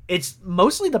with. It's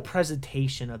mostly the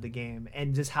presentation of the game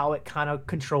and just how it kind of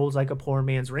controls like a poor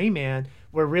man's Rayman,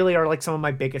 where really are like some of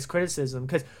my biggest criticism.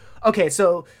 Because okay,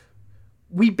 so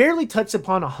we barely touched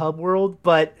upon a hub world,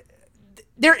 but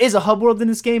there is a hub world in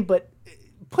this game. But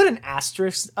put an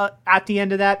asterisk at the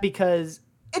end of that because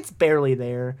it's barely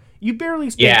there. You barely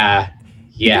spend.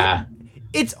 Yeah.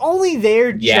 It's only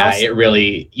there. Yeah, it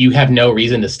really. You have no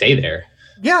reason to stay there.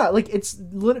 Yeah, like it's.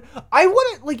 I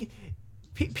wouldn't like.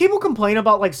 People complain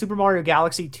about like Super Mario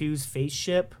Galaxy 2's face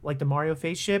ship, like the Mario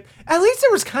face ship. At least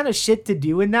there was kind of shit to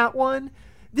do in that one.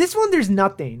 This one, there's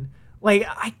nothing. Like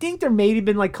I think there may have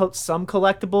been like some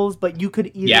collectibles, but you could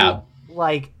easily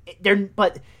like there.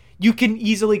 But you can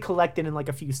easily collect it in like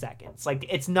a few seconds. Like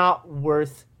it's not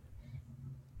worth.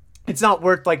 It's not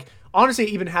worth like honestly,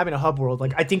 even having a hub world,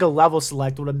 like I think a level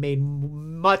select would have made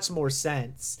much more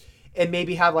sense. And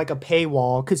maybe have like a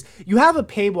paywall, because you have a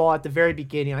paywall at the very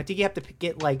beginning. I think you have to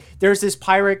get like, there's this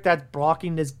pirate that's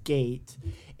blocking this gate,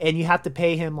 and you have to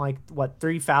pay him like what,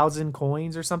 3,000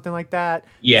 coins or something like that.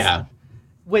 Yeah.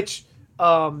 Which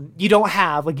you don't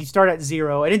have. Like you start at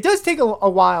 0, and it does take a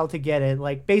while to get it.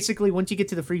 Like basically, once you get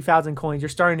to the 3,000 coins, you're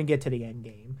starting to get to the end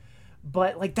game.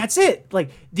 But like that's it. Like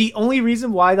the only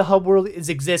reason why the hub world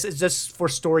exists is just for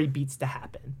story beats to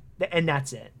happen, and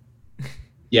that's it.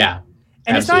 Yeah.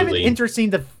 And absolutely. It's not even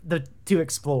interesting to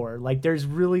explore. Like there's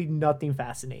really nothing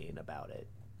fascinating about it.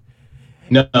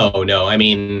 No. I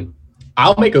mean,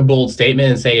 I'll make a bold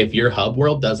statement and say if your hub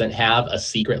world doesn't have a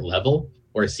secret level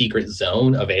or a secret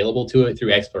zone available to it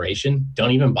through exploration,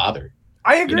 don't even bother.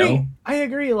 I agree. You know? I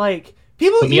agree. Like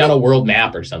people put me on a world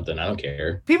map or something. I don't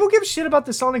care. People give shit about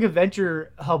the Sonic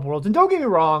Adventure hub world, and don't get me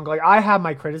wrong. Like I have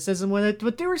my criticism with it,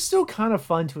 but they were still kind of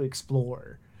fun to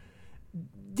explore.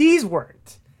 These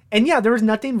weren't. And yeah, there was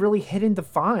nothing really hidden to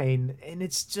find, and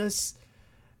it's just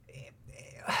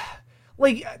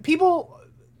like people.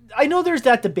 I know there's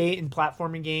that debate in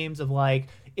platforming games of like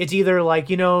it's either like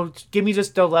give me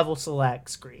just the level select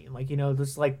screen, like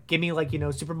just like give me like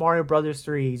Super Mario Brothers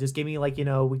 3, just give me like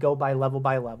we go by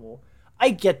level.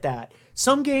 I get that.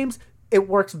 Some games it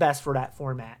works best for that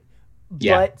format.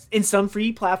 Yeah. But in some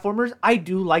free platformers, I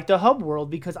do like the hub world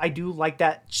because I do like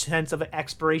that sense of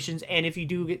explorations, and if you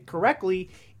do it correctly,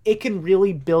 it can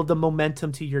really build the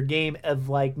momentum to your game of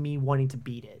like me wanting to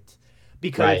beat it,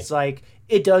 because it's like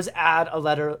it does add a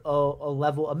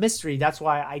level of mystery. That's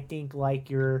why I think like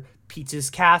your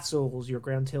Peach's Castles, your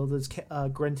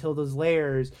Gruntilda's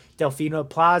Lairs, Delfino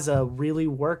Plaza really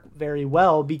work very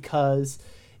well because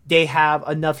they have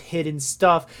enough hidden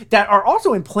stuff that are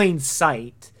also in plain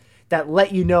sight that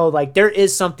let you know like there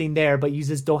is something there, but you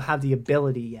just don't have the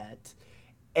ability yet.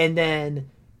 And then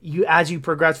as you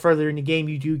progress further in the game,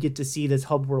 you do get to see this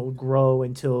hub world grow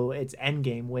until its end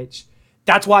game, which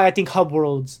that's why I think hub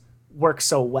worlds work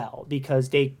so well, because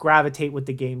they gravitate with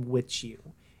the game with you,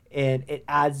 and it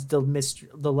adds the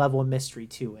level of mystery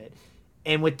to it.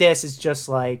 And with this, it's just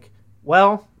like,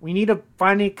 well, we need to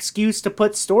find an excuse to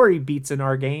put story beats in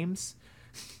our games.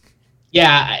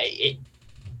 Yeah,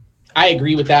 I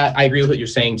agree with that. I agree with what you're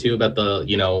saying too about the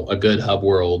a good hub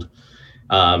world.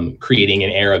 Creating an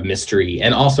air of mystery,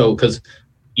 and also because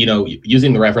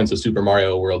using the reference of Super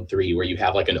Mario World 3, where you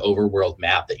have like an overworld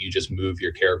map that you just move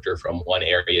your character from one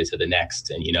area to the next,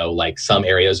 and like some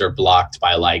areas are blocked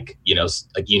by like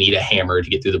like you need a hammer to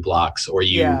get through the blocks, or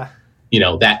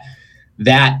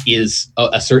that is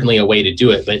certainly a way to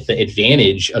do it. But the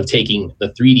advantage of taking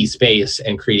the 3D space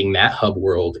and creating that hub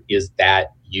world is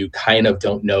that you kind of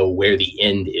don't know where the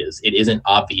end is. It isn't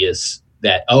obvious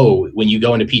that, when you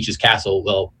go into Peach's Castle,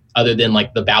 well, other than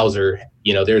like the Bowser,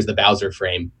 there's the Bowser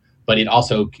frame, but it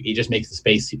just makes the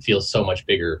space feel so much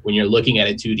bigger. When you're looking at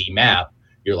a 2D map,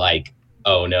 you're like,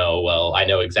 oh no, well, I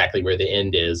know exactly where the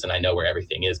end is, and I know where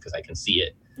everything is because I can see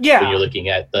it. Yeah. When you're looking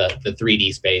at the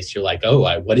 3D space, you're like,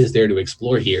 what is there to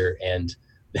explore here? And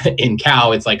in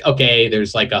Cow, it's like, okay,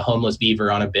 there's like a homeless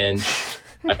beaver on a bench,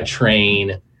 a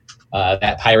train,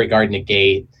 that pirate guarding a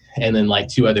gate, and then like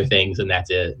 2 other things, and that's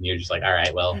it. And you're just like, all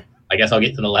right, well, I guess I'll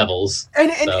get to the levels. And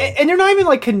they're not even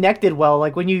like connected well.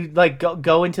 Like when you like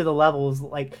go into the levels,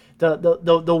 like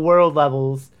the world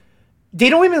levels, they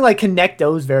don't even like connect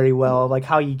those very well. Like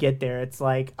how you get there, it's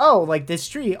like, like this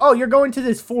tree. Oh, you're going to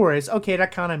this forest. Okay,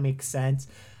 that kind of makes sense.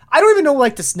 I don't even know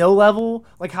like the snow level,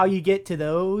 like how you get to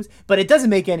those, but it doesn't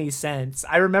make any sense.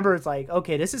 I remember it's like,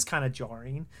 okay, this is kind of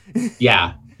jarring.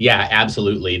 Yeah,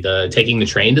 absolutely. Taking the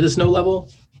train to the snow level.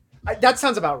 That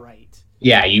sounds about right.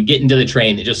 Yeah, you get into the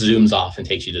train, it just zooms off and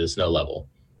takes you to the snow level,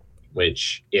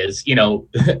 which is,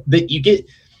 that you get.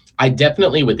 I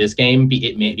definitely, with this game,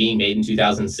 being made in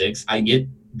 2006, I get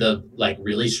the like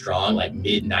really strong like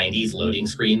mid 90s loading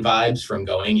screen vibes from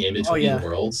going in between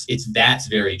worlds. That's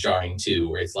very jarring too,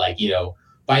 where it's like,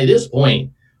 by this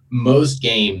point, most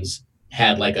games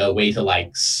had like a way to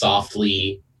like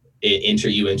softly enter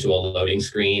you into a loading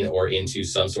screen or into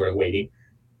some sort of waiting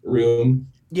room.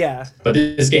 Yeah. But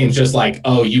this game's just like,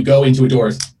 you go into a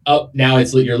door. Now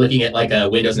you're looking at like a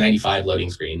Windows 95 loading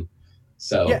screen.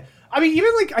 So yeah, I mean,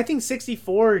 even like I think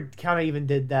 64 kind of even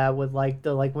did that with like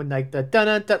the like when like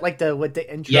the with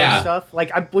the intro stuff.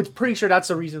 Like I was pretty sure that's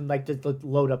the reason like to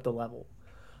load up the level.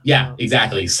 Yeah,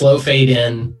 exactly. Slow fade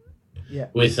in. Yeah.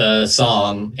 With a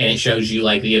song, and it shows you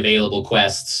like the available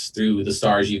quests through the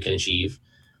stars you can achieve,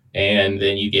 and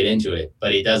then you get into it.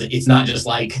 But it's not just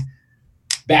like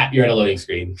Bap, you're at a loading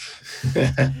screen.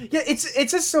 Yeah,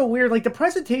 it's just so weird. Like the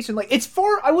presentation, like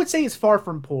I would say it's far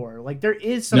from poor. Like there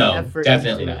is some No, effort.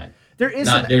 definitely into it. not. There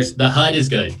is There's the HUD is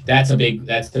good. That's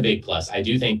the big plus. I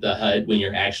do think the HUD when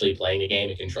you're actually playing the game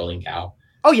and controlling Cal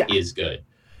is good.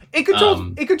 It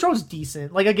controls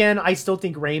decent. Like again, I still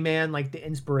think Rayman, like the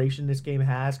inspiration this game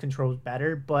has, controls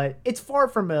better, but it's far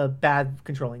from a bad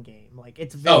controlling game. Like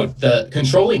it's the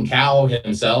controlling Cal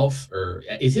himself, or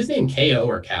is his name KO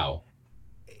or Cal?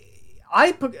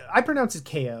 I pronounce it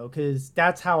KO because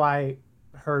that's how I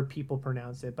heard people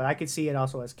pronounce it, but I could see it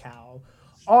also as Cal.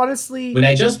 Honestly, when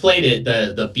I just played it,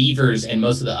 the Beavers and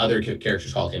most of the other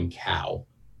characters called him Cow.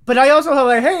 But I also have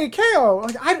like, hey, KO.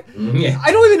 Like, I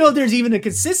don't even know if there's even a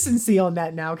consistency on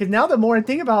that now. Because now the more I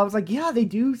think about it, I was like, yeah, they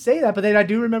do say that. But then I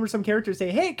do remember some characters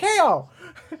say, hey, KO.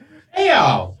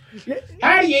 KO.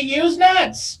 How do you use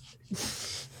nuts?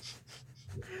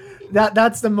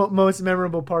 That's the most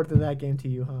memorable part of that game to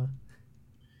you, huh?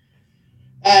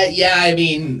 Yeah, I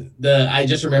mean, I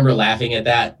just remember laughing at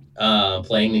that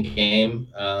playing the game.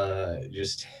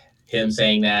 Just him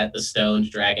saying that, the stoned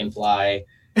dragonfly.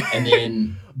 And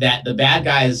then the bad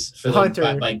guys for Hunter.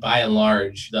 by and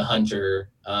large, the Hunter.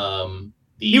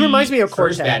 He reminds me of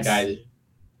first Cortex. bad guy.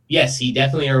 Yes, he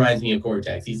definitely reminds me of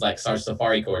Cortex. He's like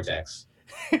Safari Cortex.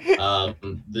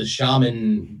 The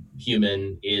shaman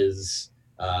human is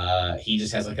he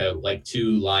just has like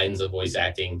 2 lines of voice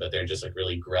acting, but they're just like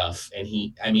really gruff. And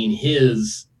you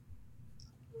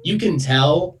can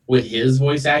tell with his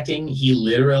voice acting, he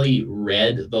literally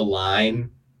read the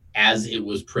line as it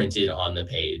was printed on the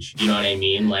page. You know what I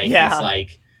mean? Like, It's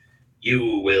like,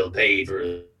 you will pay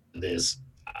for this.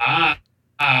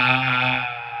 Like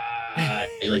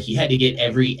he had to get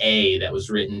every A that was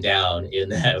written down in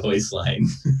that voice line.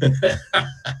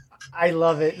 I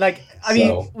love it. Like, I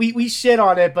mean, we shit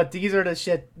on it, but these are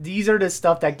the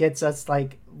stuff that gets us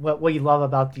like what we love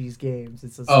about these games.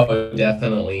 It's just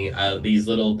definitely. These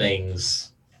little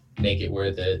things make it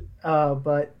worth it.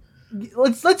 But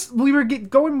we were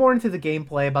going more into the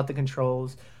gameplay about the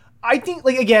controls. I think,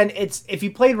 like, again, it's if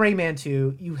you played Rayman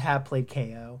 2, you have played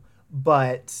KO,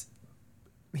 but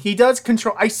he does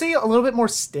control. I say a little bit more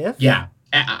stiff. Yeah,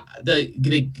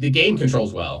 the game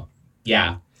controls well.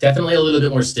 Yeah, definitely a little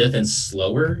bit more stiff and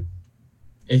slower.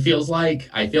 It feels like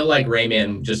I feel like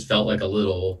Rayman just felt like a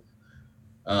little,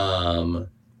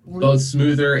 both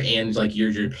smoother and like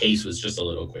your pace was just a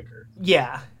little quicker.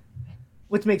 Yeah.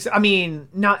 Which makes, I mean,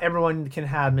 not everyone can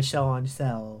have Michel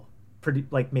Ancel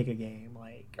make a game.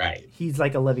 Like, right. He's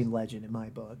like a living legend in my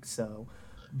book. So,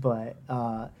 but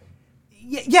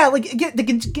yeah, like again, the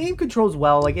game controls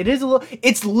well. Like it is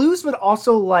it's loose, but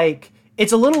also like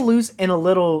it's a little loose and a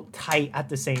little tight at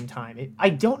the same time. I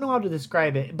don't know how to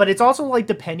describe it, but it's also like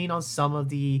depending on some of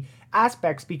the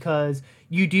aspects because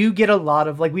you do get a lot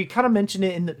of like we kind of mentioned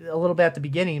it a little bit at the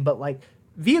beginning, but like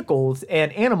vehicles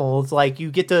and animals, like you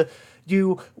get to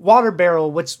do water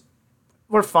barrel, which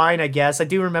were fine, I guess. I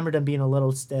do remember them being a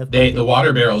little stiff. The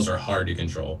water barrels are hard to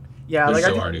control. Yeah, they're like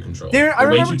so hard to control. They're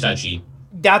way too touchy.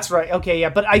 That's right. Okay, yeah,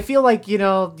 but I feel like you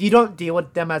don't deal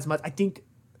with them as much. I think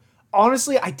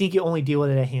honestly, you only deal with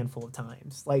it a handful of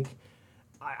times. Like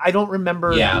I don't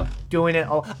remember doing it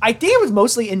all. I think it was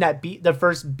mostly in that the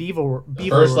first beaver. The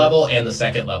first level and the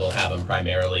second level have them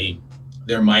primarily.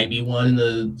 There might be one in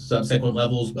the subsequent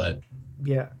levels, but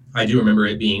yeah. I do remember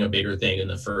it being a bigger thing in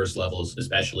the first levels,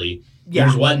 especially. Yeah.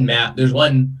 There's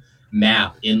one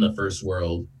map in the first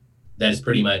world that is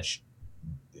pretty much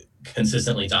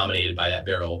consistently dominated by that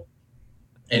barrel,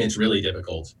 and it's really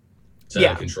difficult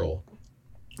to control.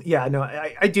 Yeah, no,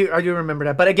 I do remember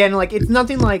that. But again, like it's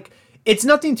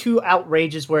nothing too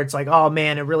outrageous where it's like, oh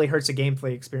man, it really hurts the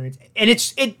gameplay experience. And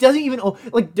it doesn't even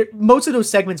like most of those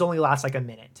segments only last like a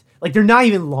minute. Like they're not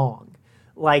even long.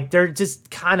 Like they're just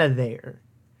kind of there.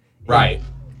 Right.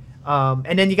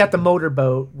 And then you got the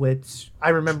motorboat, which I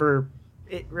remember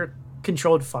it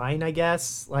controlled fine, I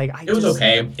guess. Like it was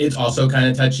okay. It's also kind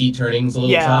of touchy. Turning's a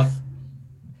little tough.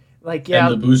 Like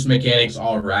and the boost mechanics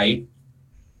all right,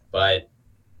 but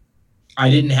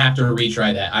I didn't have to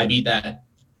retry that. I beat that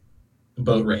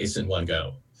boat race in one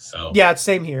go. So yeah,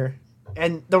 same here.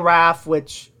 And the raft,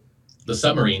 which the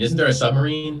submarine, isn't there a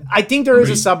submarine? I think there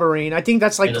is a submarine. I think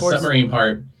that's like the submarine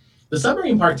part. The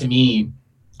submarine part to me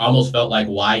almost felt like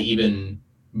why even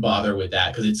bother with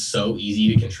that, because it's so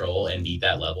easy to control and beat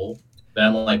that level. But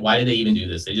I'm like, why did they even do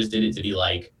this? They just did it to be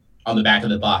like on the back of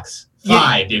the box.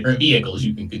 5 different vehicles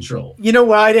you can control. You know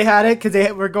why they had it? Because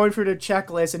they were going through the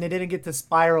checklist and they didn't get to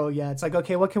Spyro yet. It's like,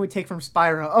 okay, what can we take from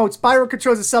Spyro? Oh, Spyro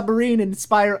controls a submarine, and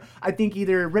Spyro, I think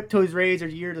either Ripto's Rage or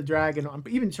Year of the Dragon. I'm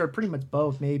even sure pretty much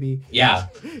both, maybe. Yeah.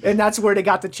 And that's where they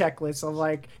got the checklist. I'm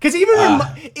like, because even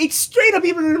it straight up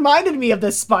even reminded me of the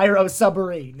Spyro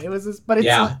submarine. It was just, but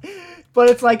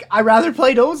it's like I rather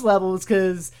play those levels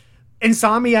because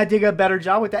Insomniac did a better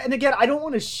job with that. And again, I don't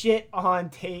want to shit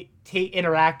on Tate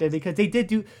Interactive because they did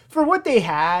do for what they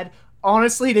had.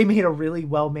 Honestly, they made a really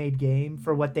well-made game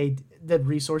for what the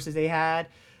resources they had.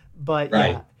 But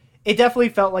yeah, it definitely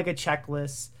felt like a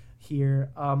checklist here.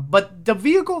 But the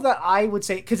vehicle that I would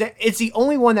say, because it's the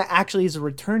only one that actually is a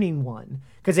returning one,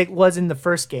 because it was in the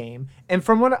first game. And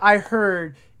from what I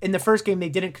heard, in the first game they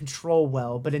didn't control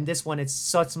well, but in this one it's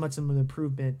such much of an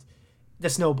improvement. The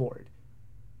snowboard.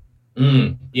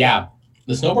 Yeah,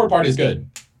 the snowboard part is good.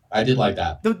 I did like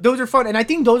that. Those are fun, and I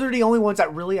think those are the only ones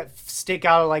that really stick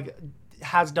out. Like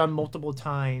has done multiple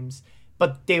times,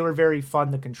 but they were very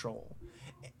fun to control,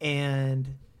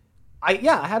 and I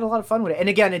had a lot of fun with it. And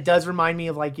again, it does remind me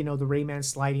of like the Rayman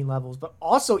sliding levels, but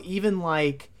also even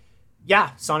like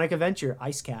Sonic Adventure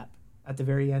Ice Cap at the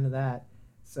very end of that.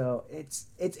 So it's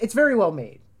very well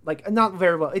made. Like not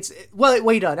very well. It's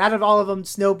way done. Out of all of them,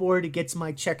 Snowboard, it gets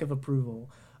my check of approval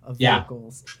of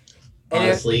vehicles.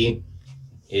 Honestly,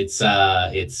 it's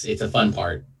a fun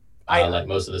part. Like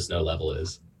most of the snow level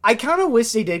is. I kind of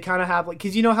wish they did kind of have like,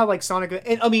 because you know how like Sonic,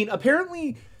 and I mean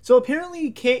apparently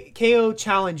KO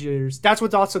Challengers. That's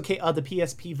what's also the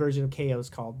PSP version of KO is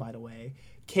called, by the way.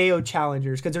 KO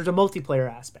Challengers, because there's a multiplayer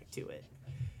aspect to it.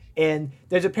 And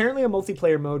there's apparently a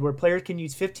multiplayer mode where players can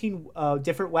use 15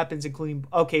 different weapons, including...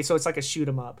 Okay, so it's like a shoot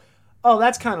 'em up. Oh,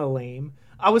 that's kind of lame.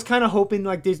 I was kind of hoping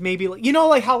like there's maybe...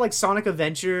 like how like Sonic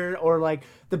Adventure or like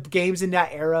the games in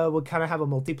that era would kind of have a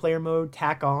multiplayer mode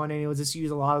tack on, and it would just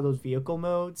use a lot of those vehicle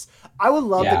modes. I would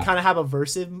love to kind of have a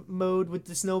versive mode with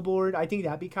the snowboard. I think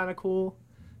that'd be kind of cool.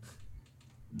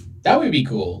 That would be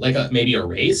cool. Like maybe a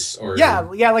race or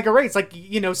like a race, like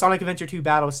Sonic Adventure 2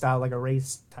 battle style, like a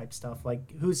race type stuff.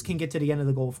 Like who can get to the end of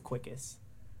the goal quickest.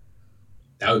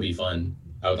 That would be fun.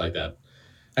 I would like that.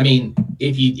 I mean,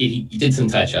 if you did some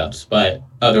touch ups, but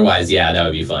otherwise, that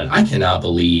would be fun. I cannot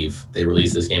believe they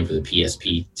released this game for the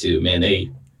PSP too. Man, they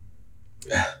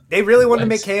really wanted to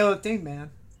make KO a thing,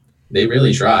 man. They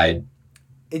really tried.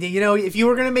 If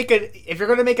you're gonna make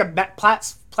a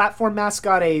platform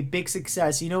mascot a big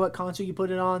success, you know what console you put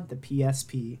it on? The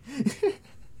PSP.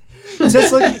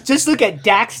 just look at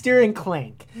Daxter and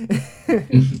Clank.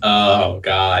 Oh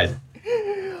God.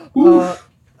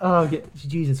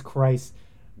 Jesus Christ,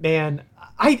 man!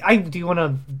 I do want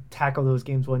to tackle those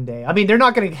games one day. I mean, they're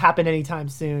not going to happen anytime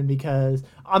soon because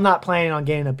I'm not planning on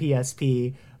getting a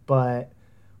PSP. But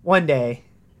one day,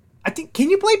 I think. Can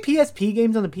you play PSP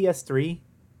games on the PS3?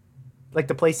 Like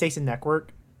the PlayStation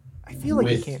Network? I feel like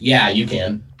you can't. Yeah, you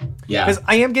can. Yeah. Because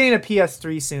I am getting a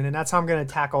PS3 soon, and that's how I'm going to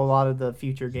tackle a lot of the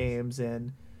future games,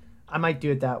 and I might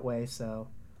do it that way. So,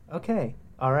 okay.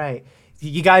 All right.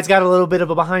 You guys got a little bit of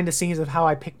a behind the scenes of how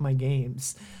I pick my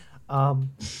games.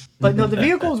 But no, the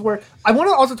vehicles were... I want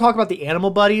to also talk about the animal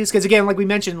buddies, because again, like we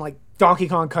mentioned, like Donkey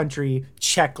Kong Country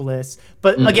checklist,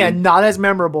 but again, not as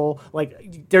memorable.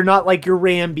 Like they're not like your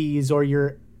Rambies or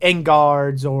your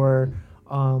Enguards or...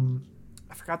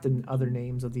 I forgot the other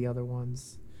names of the other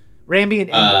ones. Rambi and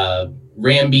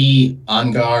Rambi,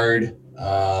 Enguard.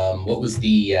 What was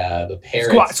the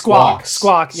parrot?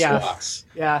 Squawk. Yeah. Squawks.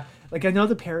 Yeah. Like I know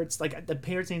the parrots, like the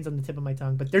parrot's name's on the tip of my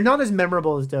tongue, but they're not as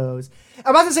memorable as those. I'm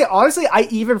about to say, honestly, I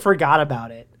even forgot about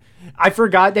it. I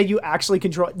forgot that you actually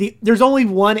control. There's only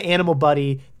one animal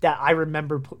buddy that I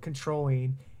remember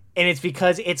controlling, and it's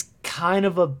because it's kind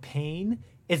of a pain.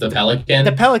 It's the pelican.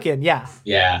 The pelican, yeah.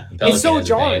 Yeah, it's so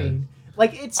jarring.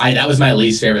 Like that was my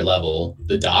least favorite level.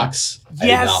 The docks. Yes. I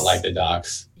did not like the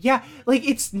docks. Yeah, like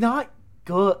it's not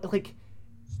good. Like,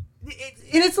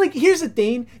 and it's like, here's the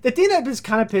thing that just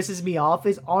kind of pisses me off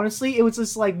is honestly, it was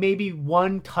just like maybe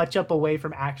one touch up away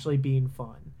from actually being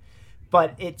fun,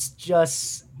 but it's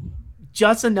just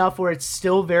enough where it's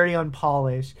still very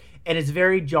unpolished and it's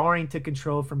very jarring to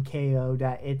control from KO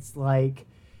that it's like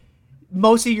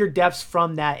most of your depths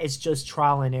from that is just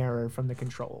trial and error from the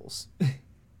controls.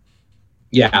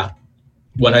 Yeah,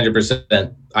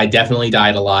 100%. I definitely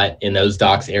died a lot in those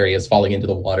docks areas, falling into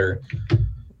the water,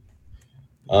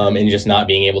 and just not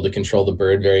being able to control the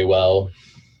bird very well.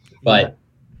 But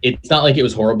it's not like it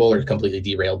was horrible or completely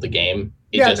derailed the game.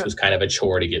 It just was kind of a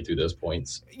chore to get through those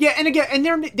points. Yeah, and again,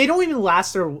 and they don't even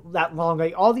last there that long.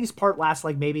 Like all these parts last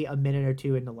like maybe a minute or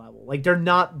two in the level. Like they're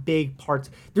not big parts.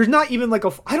 There's not even like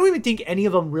I don't even think any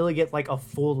of them really get like a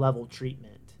full level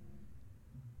treatment.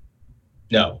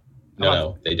 No,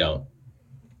 they don't.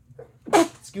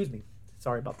 Excuse me.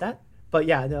 Sorry about that. But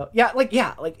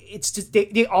like it's just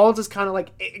they all just kind of like,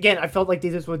 again, I felt like they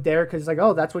just were there because like,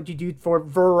 oh, that's what you do for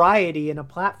variety in a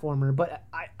platformer. But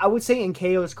I would say in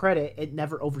KO's credit, it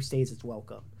never overstays its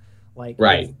welcome. Like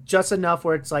right, just enough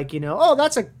where it's like, oh,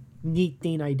 that's a neat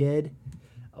thing I did,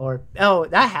 or oh,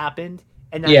 that happened,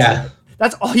 and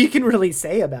that's all you can really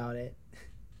say about it.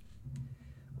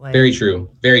 Like, very true.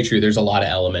 There's a lot of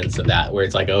elements of that where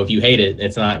it's like, oh, if you hate it,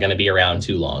 it's not going to be around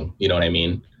too long. You know what I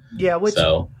mean? Yeah, which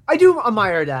I do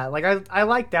admire that. Like I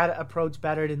like that approach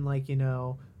better than like,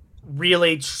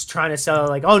 really just trying to sell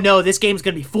like, oh no, this game's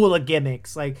gonna be full of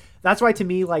gimmicks. Like that's why to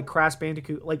me like Crash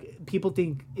Bandicoot, like people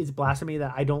think it's blasphemy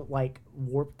that I don't like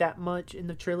Warp that much in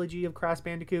the trilogy of Crash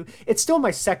Bandicoot. It's still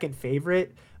my second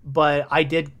favorite, but I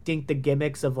did think the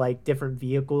gimmicks of like different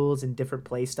vehicles and different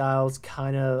play styles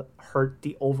kind of hurt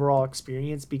the overall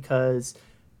experience, because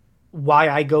why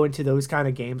I go into those kind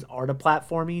of games are the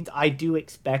platforming. I do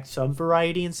expect some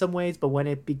variety in some ways, but when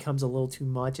it becomes a little too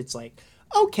much, it's like,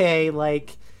 okay,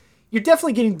 like you're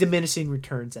definitely getting diminishing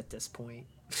returns at this point.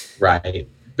 Right.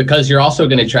 Because you're also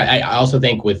going to try, I also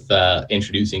think with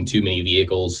introducing too many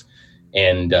vehicles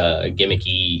and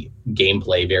gimmicky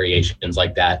gameplay variations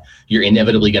like that, you're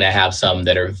inevitably going to have some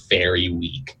that are very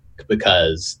weak,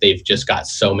 because they've just got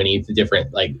so many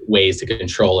different like ways to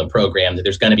control and program that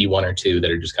there's going to be one or two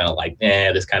that are just kind of like,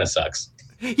 this kind of sucks.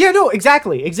 Yeah, no,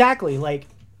 exactly. Like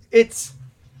it's,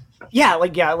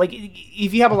 like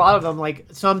if you have a lot of them, like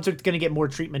some are going to get more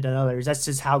treatment than others. That's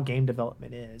just how game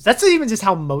development is. That's even just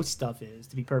how most stuff is,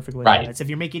 to be perfectly honest. If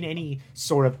you're making any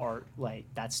sort of art, like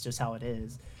that's just how it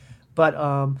is. But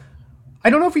I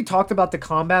don't know if we talked about the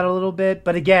combat a little bit,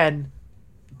 but again,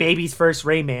 baby's first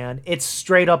Rayman, it's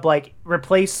straight up like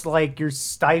replace like your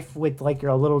Stife with like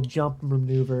your little jump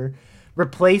maneuver,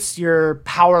 replace your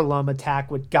Power Lum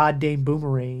attack with goddamn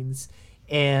boomerangs,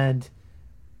 and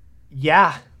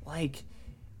like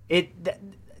it.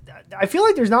 I feel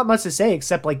like there's not much to say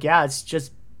except like it's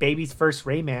just baby's first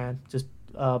Rayman, just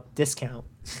discount.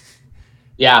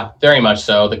 Yeah, very much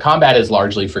so. The combat is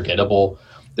largely forgettable.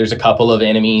 There's a couple of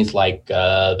enemies like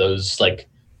those like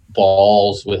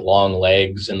balls with long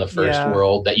legs in the first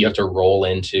world that you have to roll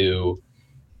into,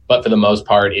 but for the most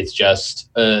part it's just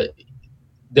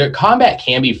their combat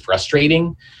can be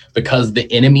frustrating because the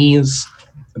enemy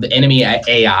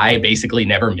AI basically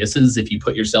never misses if you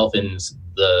put yourself in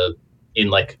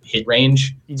like hit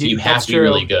range. So you have to be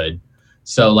really good.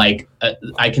 So like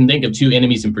I can think of two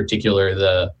enemies in particular,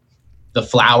 the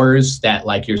flowers that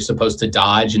like you're supposed to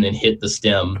dodge and then hit the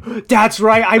stem. That's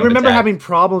right. I remember having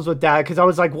problems with that because I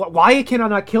was like, why can I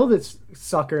not kill this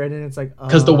sucker? And then it's like,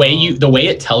 because the way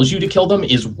it tells you to kill them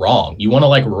is wrong. You want to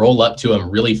like roll up to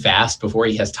him really fast before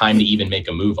he has time to even make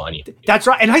a move on you. That's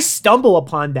right. And I stumble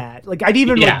upon that. Like I'd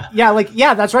even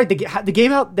that's right. The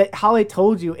game how it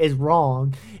told you is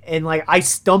wrong. And like I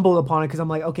stumbled upon it because I'm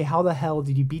like, okay, how the hell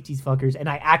did you beat these fuckers? And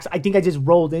I think I just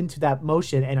rolled into that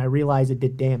motion and I realized it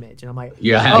did damage. And I'm like,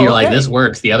 like, this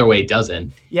works. The other way it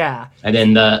doesn't. Yeah. And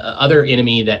then the other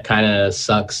enemy that kind of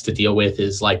sucks to deal with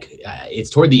is like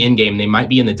it's toward the end game. They might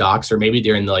be in the docks or maybe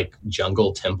they're in the like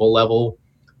jungle temple level.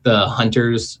 The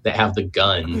hunters that have the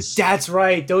guns. That's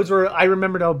right. I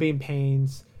remember those being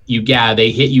pains.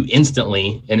 They hit you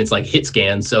instantly, and it's like hit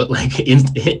scan, so it like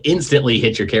instantly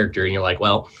hits your character, and you're like,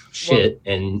 well, shit,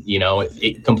 and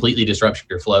it completely disrupts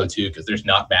your flow too because there's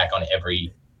knockback on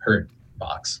every hurt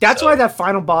box. That's why that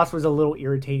final boss was a little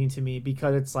irritating to me,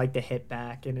 because it's like the hit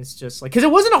back, and it's just like, because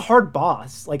it wasn't a hard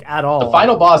boss like at all. The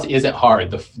final boss isn't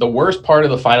hard. The worst part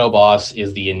of the final boss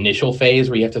is the initial phase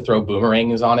where you have to throw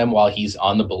boomerangs on him while he's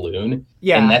on the balloon.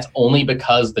 Yeah, and that's only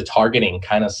because the targeting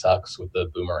kind of sucks with the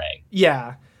boomerang.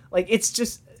 Yeah. Like, it's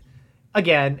just,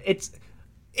 again, it's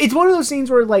one of those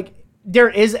things where, like, there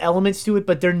is elements to it,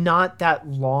 but they're not that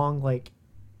long. Like,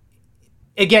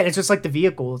 again, it's just like the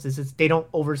vehicles. It's just, they don't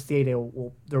overstay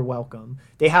their welcome.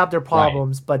 They have their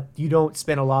problems, but you don't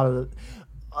spend a lot of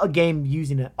a game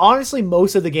using it. Honestly,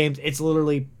 most of the games, it's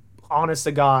literally, honest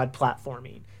to God,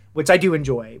 platforming, which I do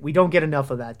enjoy. We don't get enough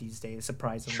of that these days,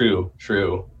 surprisingly.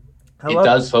 True. It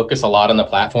does focus a lot on the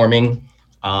platforming.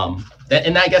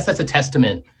 And I guess that's a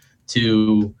testament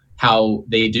to how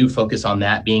they do focus on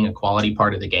that being a quality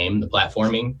part of the game, the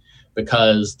platforming,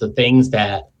 because the things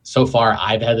that so far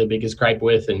I've had the biggest gripe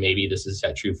with, and maybe this is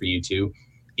true for you too,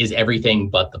 is everything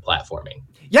but the platforming.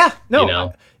 Yeah, no. You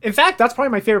know? In fact, that's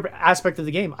probably my favorite aspect of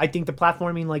the game. I think the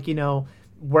platforming, like, you know,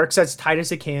 works as tight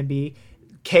as it can be.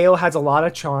 KO has a lot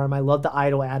of charm. I love the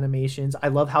idle animations. I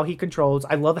love how he controls.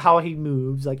 I love how he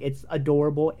moves. Like, it's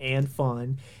adorable and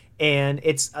fun. And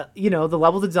it's, you know, the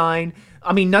level design,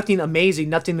 I mean, nothing amazing,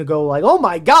 nothing to go like, oh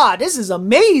my God, this is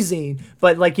amazing.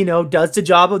 But, like, you know, does the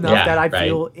job enough that I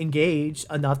feel engaged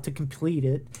enough to complete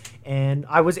it. And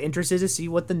I was interested to see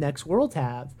what the next world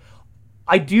have.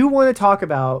 I do want to talk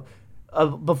about,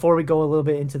 before we go a little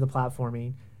bit into the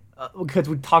platforming, because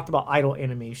we talked about idle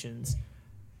animations.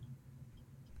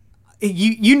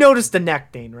 You noticed the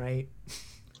neck thing, right?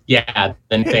 Yeah,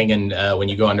 the thing, and when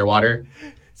you go underwater.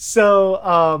 So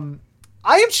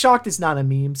I am shocked it's not a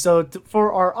meme. So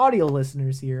for our audio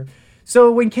listeners here,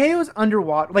 so when KO's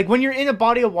underwater, like when you're in a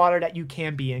body of water that you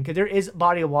can be in, because there is a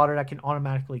body of water that can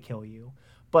automatically kill you.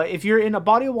 But if you're in a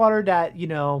body of water that, you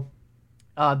know,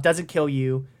 doesn't kill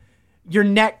you, your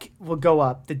neck will go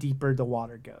up the deeper the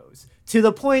water goes, to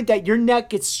the point that your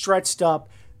neck gets stretched up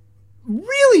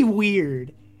really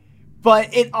weird.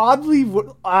 But it oddly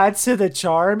adds to the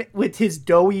charm with his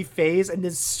doughy face and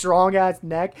his strong ass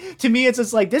neck. To me, it's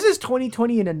just like, this is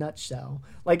 2020 in a nutshell.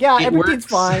 Like, yeah, everything's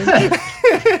fine.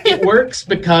 It works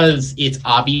because it's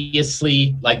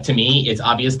obviously, like, to me, it's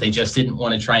obvious they just didn't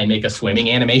want to try and make a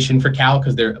swimming animation for Cal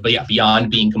because they're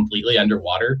beyond being completely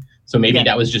underwater. So maybe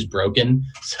that was just broken.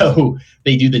 So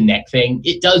they do the neck thing.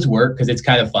 It does work because it's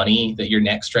kind of funny that your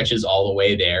neck stretches all the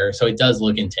way there. So it does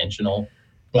look intentional.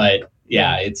 But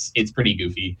yeah, it's pretty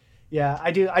goofy. Yeah,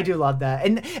 I do love that.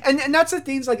 And that's the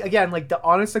things, like, again, like the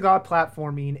honest to God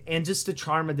platforming and just the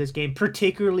charm of this game,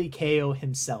 particularly KO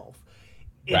himself.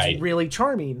 It's really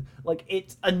charming. Like,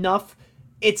 it's enough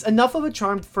of a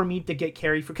charm for me to get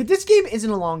carried for, because this game isn't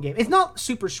a long game. It's not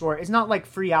super short. It's not like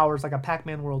 3 hours like a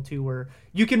Pac-Man World 2 where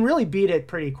you can really beat it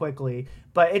pretty quickly.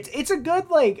 But it's a good,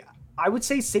 like, I would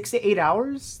say 6 to 8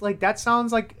 hours. Like, that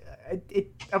sounds like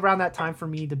it around that time for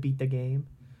me to beat the game.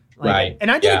 Like, and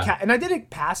I did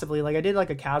it passively. Like, I did like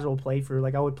a casual playthrough.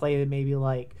 Like, I would play it maybe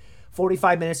like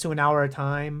 45 minutes to an hour at a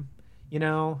time, you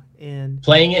know, and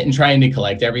playing it and trying to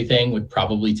collect everything would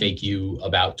probably take you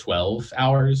about 12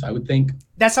 hours, I would think.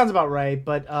 That sounds about right.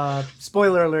 But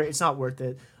spoiler alert, it's not worth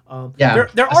it.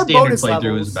 There are bonus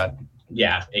levels. Is about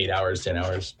 8 hours, 10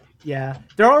 hours. Yeah,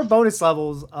 there are bonus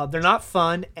levels. They're not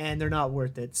fun and they're not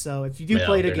worth it. So if you do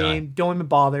play the game, don't even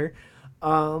bother.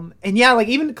 And yeah, like,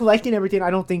 even collecting everything, I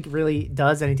don't think really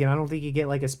does anything. I don't think you get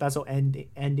like a special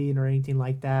ending or anything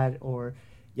like that. Or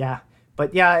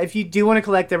but yeah, if you do want to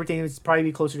collect everything, it's probably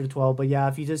be closer to 12. But yeah,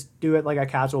 if you just do it like a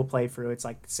casual playthrough, it's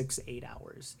like 6 to 8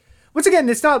 hours. Which again,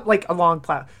 it's not like a long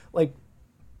like,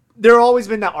 there always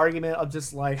been that argument of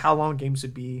just like how long games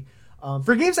should be.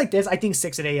 For games like this, I think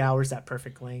 6 to 8 hours is that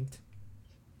perfect length.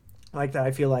 Like that,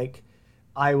 I feel like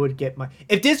I would get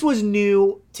if this was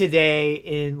new today,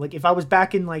 in like, if I was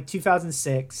back in like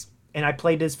 2006 and I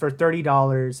played this for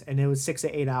 $30 and it was 6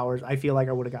 to 8 hours, I feel like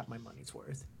I would have got my money's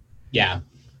worth. Yeah.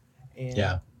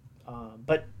 And,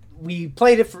 but we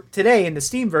played it for today in the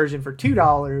Steam version for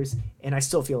 $2 and I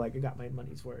still feel like I got my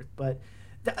money's worth. But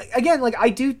again, like, I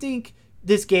do think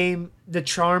this game, the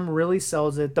charm really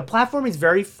sells it. The platform is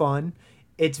very fun.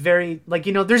 It's very, like,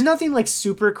 you know, there's nothing like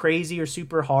super crazy or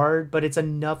super hard, but it's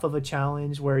enough of a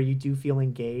challenge where you do feel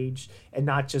engaged and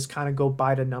not just kind of go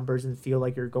by the numbers and feel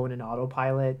like you're going in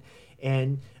autopilot.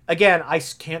 And again, I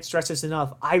can't stress this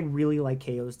enough. I really like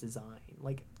KO's design.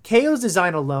 Like, KO's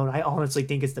design alone, I honestly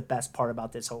think is the best part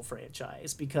about this whole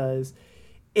franchise, because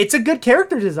it's a good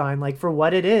character design. Like, for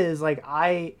what it is, like,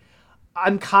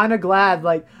 I'm kind of glad.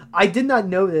 Like, I did not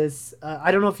know this. I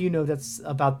don't know if you know that's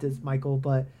about this, Michael,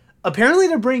 but apparently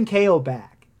they're bringing KO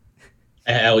back.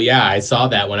 Hell yeah, I saw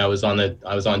that when I was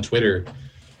on Twitter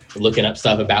looking up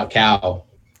stuff about Cal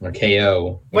or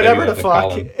KO. Whatever the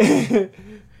fuck.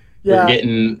 Yeah. We're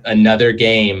getting another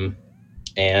game,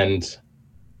 and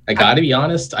I gotta be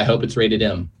honest, I hope it's rated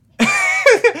M.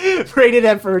 Rated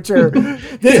M for sure.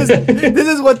 This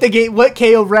is what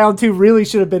KO Round 2 really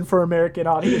should have been for American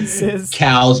audiences.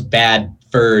 Cal's Bad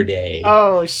Fur Day.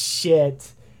 Oh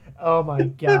shit. Oh my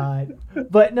god.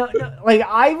 But no, like,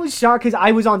 I was shocked because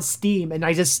I was on Steam and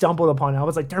I just stumbled upon it. I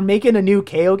was like, they're making a new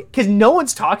KO, because no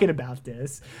one's talking about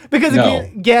this. Because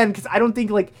again, because I don't think,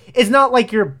 like, it's not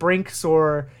like your Brinks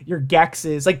or your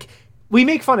Gexes. Like, we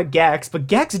make fun of Gex, but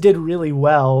Gex did really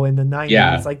well in the 90s.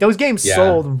 Yeah. Like, those games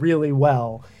sold really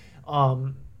well.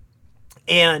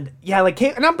 And yeah, like,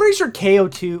 and I'm pretty sure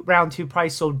KO2 Round 2 probably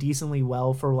sold decently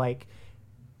well for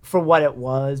what it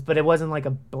was, but it wasn't like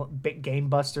a big game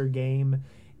buster game,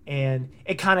 and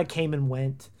it kind of came and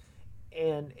went.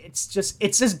 and it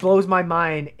just blows my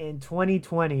mind. In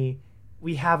 2020,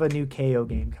 we have a new KO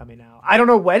game coming out. I don't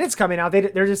know when it's coming out.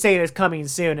 They're just saying it's coming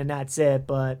soon, and that's it.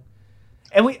 But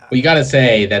we got to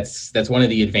say that's one of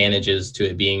the advantages to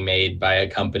it being made by a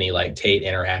company like Tate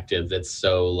Interactive that's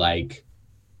so like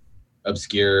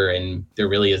obscure, and there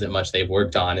really isn't much they've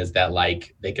worked on. Is that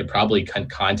like they could probably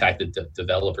contact the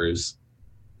developers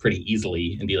pretty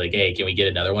easily and be like, hey, can we get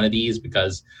another one of these?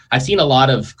 Because I've seen a lot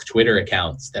of Twitter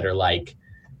accounts that are like,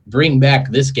 bring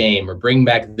back this game or bring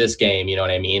back this game, you know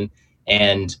what I mean?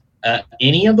 And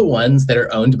any of the ones that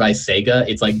are owned by Sega,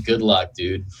 it's like, good luck,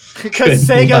 dude. Because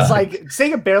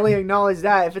Sega barely acknowledged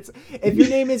that. If your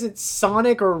name isn't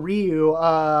Sonic or Ryu,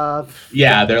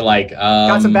 yeah, they're like,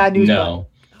 got some bad news. No.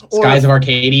 Skies of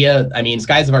Arcadia. I mean,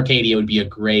 Skies of Arcadia would be a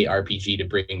great RPG to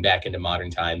bring back into modern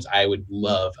times. I would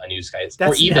love a new Skies,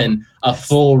 or even a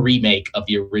full remake of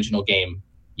the original game,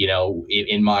 you know,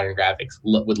 in modern graphics.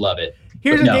 Would love it.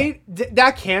 Here's the thing,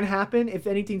 that can happen. If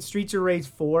anything, Streets of Rage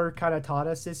 4 kind of taught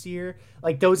us this year.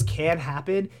 Like, those can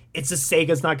happen. It's just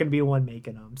Sega's not going to be the one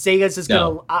making them. Sega's just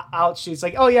going to outshoot. It's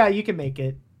like, oh, yeah, you can make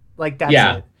it. Like, that's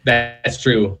it. That's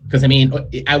true. Because, I mean,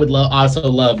 I would also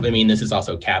love, I mean, this is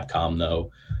also Capcom,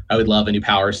 though. I would love a new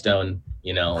Power Stone.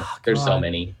 You know, there's so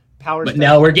many. Power but Stone.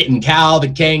 Now we're getting Cal the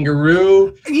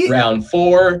Kangaroo, round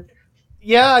 4.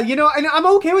 Yeah, you know, and I'm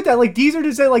okay with that. Like, these are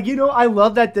to say, like, you know, I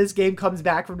love that this game comes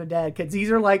back from the dead, because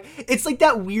these are like, it's like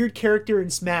that weird character in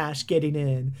Smash getting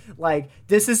in. Like,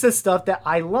 this is the stuff that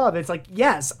I love. It's like,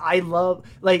 yes, I love,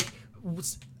 like,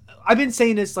 I've been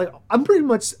saying this, like, I'm pretty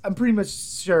much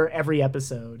sure every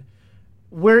episode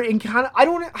we're in kind of, I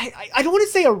don't want to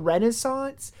say a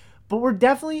renaissance, but we're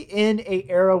definitely in a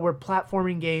era where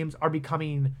platforming games are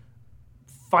becoming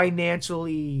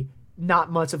financially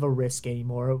not much of a risk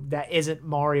anymore. That isn't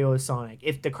Mario or Sonic.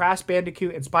 If the Crash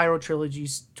Bandicoot and Spyro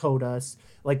trilogies told us,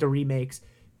 like the remakes,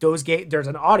 those there's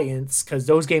an audience because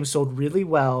those games sold really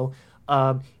well.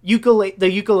 The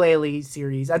Yooka-Laylee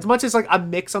series, as much as like I'm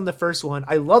mixed on the first one,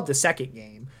 I love the second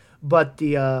game, but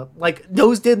the like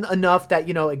those did enough that,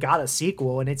 you know, it got a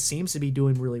sequel and it seems to be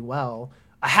doing really well.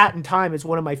 A Hat in Time is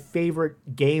one of my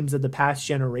favorite games of the past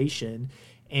generation,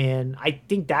 and I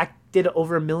think that did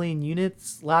over 1 million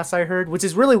units last I heard, which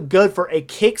is really good for a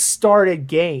kickstarted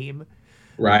game.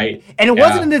 Right. And it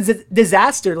wasn't a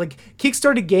disaster. Like,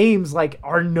 kickstarted games like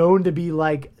are known to be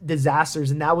like disasters,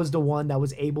 and that was the one that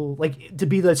was able like to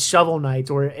be the Shovel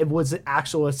Knight, or it was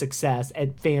actual a success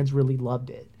and fans really loved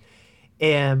it.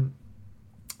 And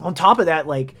on top of that,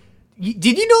 like,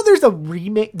 did you know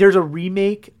there's a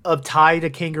remake of Ty the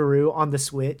Kangaroo on the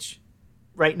Switch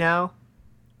right now?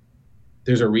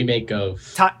 There's a remake of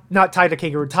not Ty the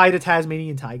Kangaroo, Ty the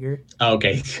Tasmanian Tiger. Oh,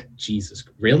 okay. Jesus.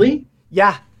 Really?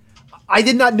 Yeah. I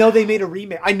did not know they made a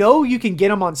remake. I know you can get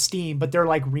them on Steam, but they're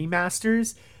like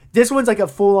remasters. This one's like a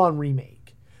full-on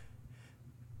remake.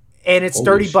 And it's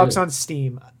 $30 on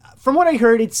Steam. From what I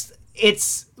heard, it's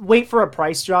wait for a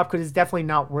price drop, because it's definitely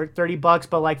not worth $30,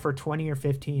 but like for 20 or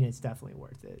 15, it's definitely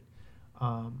worth it.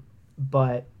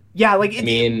 But yeah, like I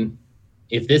mean,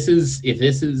 if this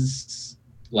is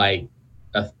like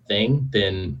a thing,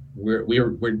 then we're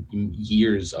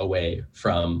years away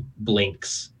from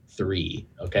Blinks 3.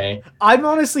 Okay, I'm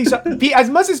honestly as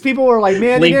much as people were like,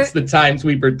 man, Blinks the Time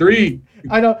Sweeper 3.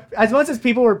 I know, as much as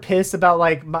people were pissed about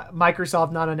like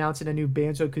Microsoft not announcing a new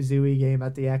Banjo-Kazooie game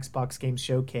at the Xbox Game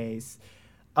Showcase,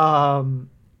 I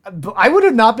would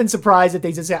have not been surprised if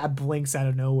they just had Blinks out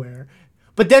of nowhere.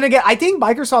 But then again, I think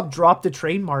Microsoft dropped the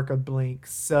trademark of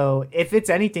Blinks, so if it's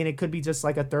anything, it could be just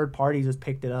like a third party just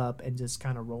picked it up and just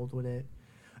kind of rolled with it.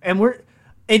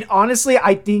 And honestly,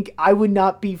 I think I would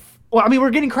not be. Well, I mean, we're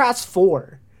getting Crash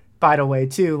 4, by the way,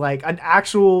 too, like an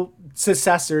actual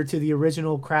successor to the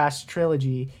original Crash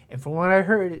trilogy. And from what I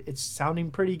heard, it's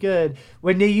sounding pretty good.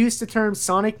 When they used the term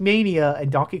Sonic Mania and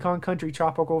Donkey Kong Country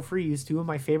Tropical Freeze, two of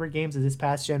my favorite games of this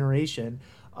past generation,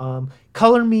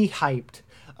 color me hyped.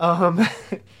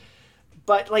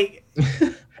 But like,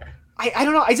 I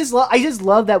don't know. I just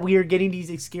love that we are getting these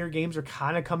obscure games are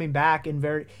kind of coming back and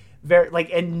very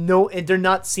like, and they're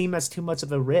not seem as too much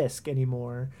of a risk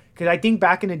anymore. Because I think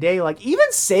back in the day, like even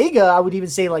Sega, I would even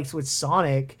say like with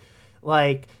Sonic,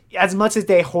 like as much as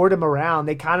they hoard them around,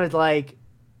 they kind of like,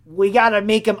 we gotta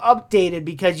make them updated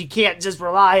because you can't just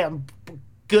rely on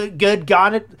good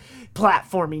gone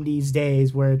platforming these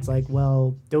days. Where it's like,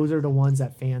 well, those are the ones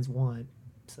that fans want.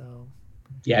 So.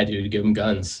 Yeah, dude, give them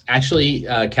guns. Actually,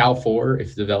 Cal 4,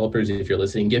 if you're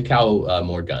listening, give Cal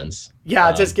more guns.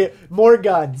 Yeah, just get more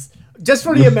guns. Just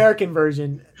for the American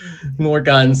version. More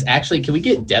guns. Actually, can we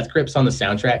get Death Grips on the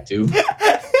soundtrack, too?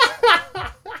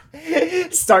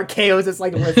 Start KO's just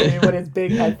like listening with his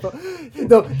big headphones.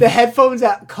 The headphones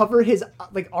that cover his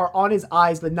like are on his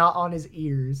eyes but not on his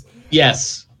ears.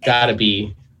 Yes, gotta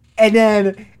be. And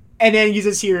then you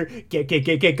just hear got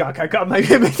my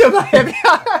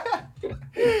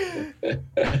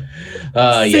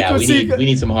yeah, we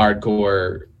need some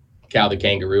hardcore Cow the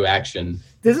Kangaroo action.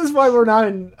 This is why we're not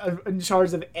in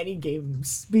charge of any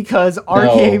games, because our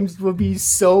games will be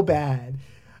so bad.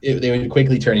 They would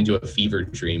quickly turn into a fever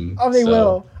dream. Oh, they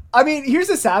will. I mean, here's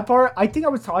the sad part. I think I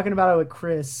was talking about it with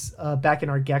Chris back in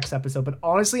our Gex episode, but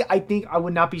honestly, I think I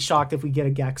would not be shocked if we get a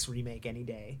Gex remake any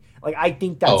day. Like, I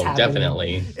think that's happening.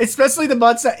 Definitely. Especially the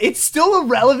months that it's still a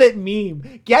relevant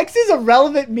meme. Gex is a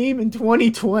relevant meme in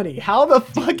 2020. How the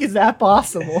fuck is that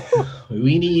possible?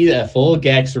 We need a full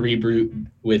Gex reboot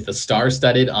with a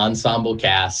star-studded ensemble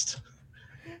cast.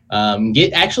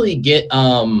 Get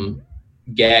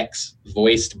Gex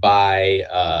voiced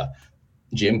by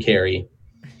Jim Carrey.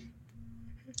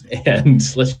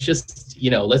 And let's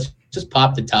just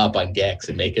pop the top on Gex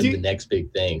and make him the next big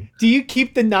thing. Do you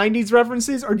keep the 90s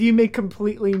references, or do you make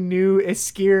completely new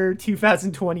Iskir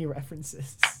 2020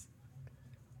 references?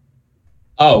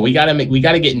 Oh, we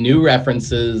gotta get new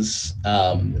references,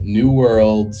 new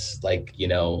worlds, like,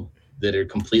 that are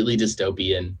completely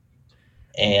dystopian.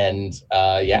 And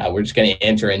we're just gonna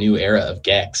enter a new era of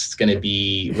Gex.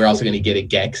 We're also gonna get a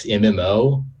Gex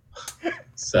MMO.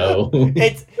 So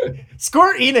it's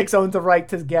Square Enix owns the right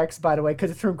to Gex, by the way,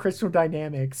 because it's from Crystal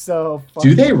Dynamics. So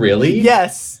do they really?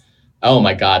 Yes. Oh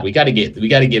my God, we gotta give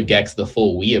Gex the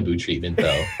full weeaboo treatment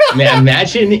though. Man,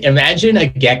 imagine a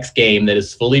Gex game that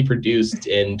is fully produced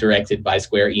and directed by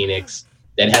Square Enix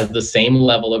that has the same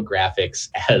level of graphics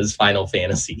as Final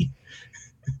Fantasy.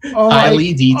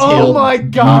 Highly detailed,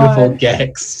 beautiful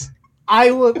Gex.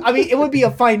 It would be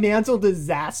a financial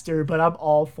disaster, but I'm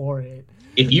all for it.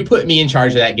 If you put me in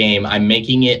charge of that game, I'm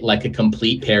making it like a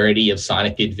complete parody of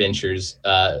Sonic Adventures,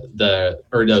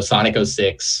 Sonic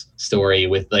 06 story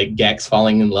with like Gex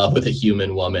falling in love with a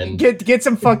human woman. Get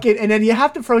some fucking, and then you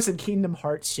have to throw some Kingdom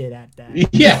Hearts shit at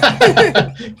that.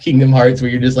 Yeah, Kingdom Hearts,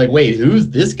 where you're just like, wait, who's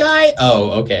this guy?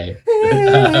 Oh, okay.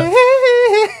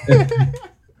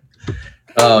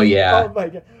 Oh yeah. Oh my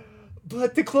God.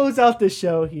 But to close out the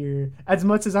show here, as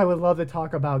much as I would love to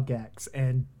talk about Gex,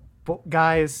 and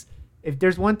guys, if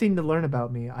there's one thing to learn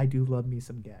about me, I do love me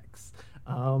some Gex.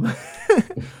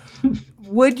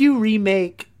 Would you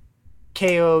remake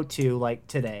KO2 like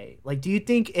today? Like, do you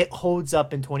think it holds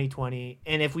up in 2020?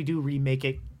 And if we do remake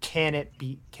it, can it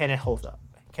hold up?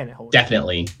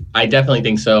 Definitely. I definitely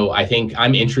think so. I think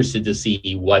I'm interested to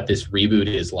see what this reboot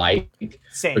is like.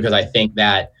 Same. Because I think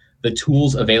that the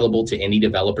tools available to indie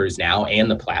developers now and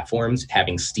the platforms,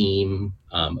 having Steam,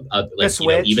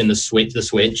 even the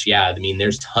Switch. Yeah, I mean,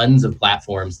 there's tons of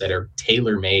platforms that are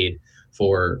tailor-made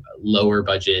for lower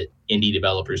budget indie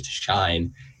developers to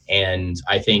shine. And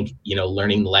I think,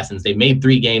 learning the lessons, they've made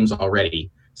 3 games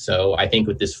already. So I think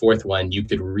with this 4th one, you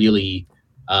could really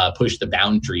push the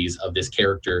boundaries of this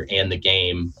character and the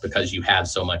game because you have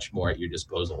so much more at your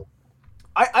disposal.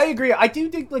 I agree. I do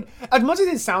think, like, as much as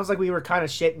it sounds like we were kind of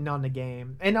shitting on the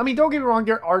game, and I mean, don't get me wrong,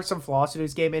 there are some flaws to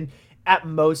this game, and at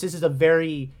most, this is a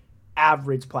very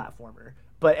average platformer.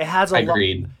 But it has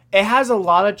it has a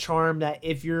lot of charm that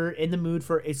if you're in the mood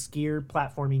for Iskir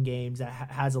platforming games that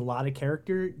has a lot of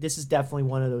character, this is definitely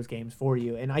one of those games for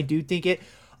you. And I do think it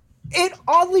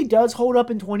oddly does hold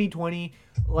up in 2020,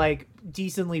 like,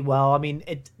 decently well. I mean,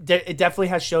 it definitely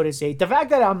has showed its age. The fact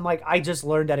that I just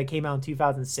learned that it came out in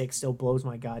 2006 still blows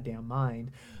my goddamn mind.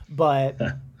 But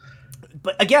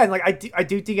again, like, I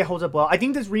do think it holds up well. I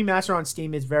think this remaster on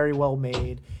Steam is very well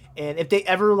made. And if they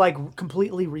ever like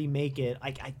completely remake it,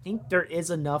 I think there is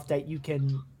enough that you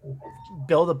can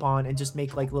build upon and just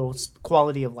make like little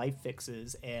quality of life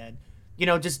fixes and,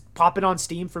 just pop it on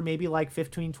Steam for maybe like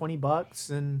 $15-$20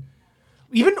 and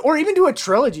even do a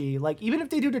trilogy. Like, even if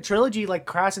they do the trilogy like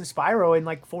Crash and Spyro in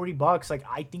like $40, like,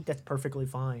 I think that's perfectly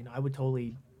fine. I would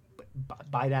totally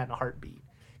buy that in a heartbeat.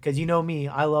 Because me,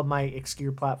 I love my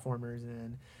obscure platformers,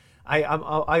 and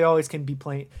I always can be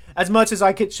playing as much as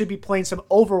I should be playing some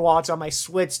Overwatch on my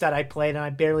Switch that I played and I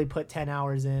barely put 10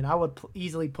 hours in. I would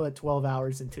easily put 12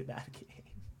 hours into that game.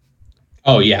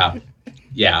 Oh yeah,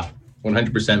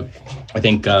 100%. I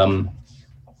think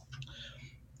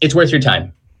it's worth your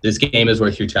time. This game is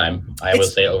worth your time. I will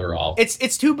say overall, it's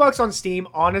 $2 on Steam.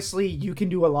 Honestly, you can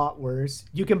do a lot worse.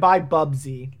 You can buy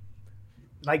Bubsy.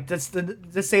 Like, to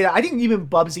say that, I think even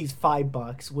Bubsy's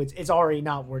 $5, which is already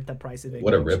not worth the price of it.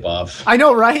 What a ripoff! I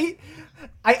know, right?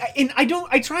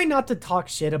 I try not to talk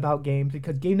shit about games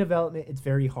because game development, it's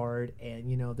very hard,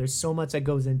 and there's so much that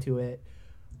goes into it.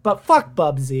 But fuck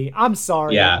Bubsy. I'm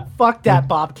sorry. Yeah. Fuck that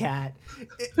Bobcat.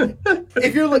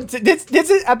 If you're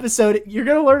this episode, you're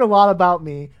gonna learn a lot about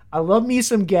me. I love me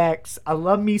some Gex. I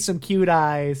love me some cute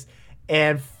eyes.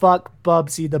 And fuck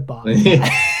Bubsy the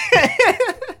Bobcat.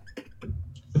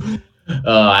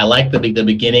 I like the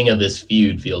beginning of this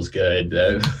feud. Feels good.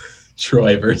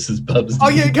 Troy versus Bubsy. Oh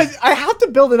yeah, because I have to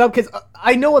build it up because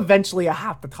I know eventually I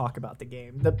have to talk about the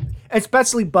game,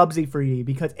 especially Bubsy for you,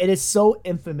 because it is so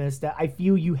infamous that I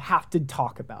feel you have to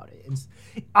talk about it.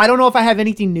 I don't know if I have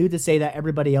anything new to say that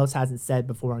everybody else hasn't said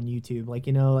before on YouTube. Like,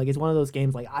 you know, like it's one of those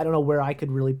games, like I don't know where I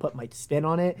could really put my spin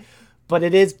on it, but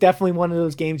it is definitely one of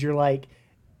those games you're like,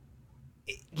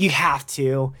 you have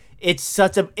to. It's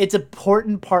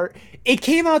important part. It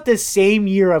came out the same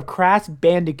year of Crash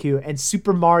Bandicoot and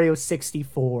Super Mario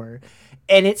 64,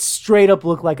 and it straight up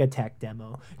looked like a tech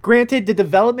demo. Granted, the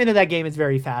development of that game is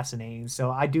very fascinating, so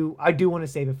I do want to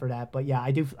save it for that. But yeah,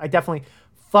 I definitely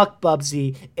fuck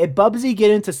Bubsy. If Bubsy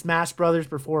get into Smash Brothers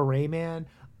before Rayman,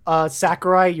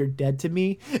 Sakurai, you're dead to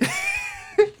me.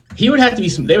 They would have to be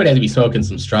smoking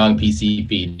some strong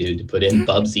PCP, dude, to put in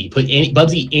Bubsy. Put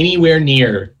Bubsy anywhere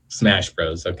near Smash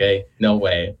Bros. Okay, no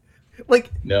way.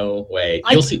 Like, no way.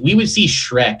 You'll see. We would see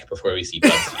Shrek before we see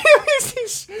Bubsy.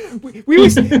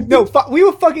 we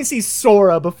would fucking see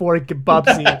Sora before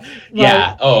Bubsy.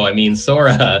 Yeah. Oh, I mean,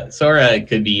 Sora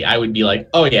could be. I would be like,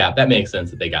 oh yeah, that makes sense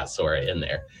that they got Sora in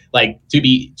there. Like, to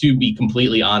be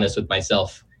completely honest with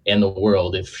myself and the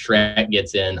world, if Shrek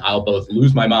gets in, I'll both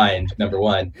lose my mind, number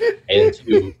one, and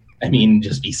two, I mean,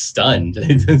 just be stunned.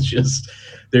 It's just,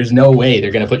 there's no way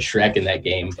they're gonna put Shrek in that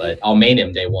game. But I'll main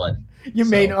him day one.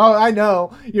 Oh, I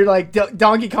know. You're like,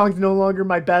 Donkey Kong's no longer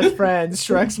my best friend.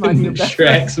 Shrek's my new best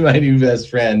Shrek's my new best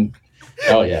friend.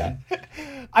 Oh, yeah.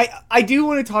 I do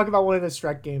want to talk about one of the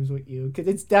Shrek games with you, because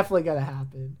it's definitely going to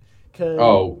happen.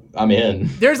 Oh, I'm in.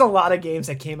 There's a lot of games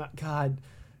that came out. God,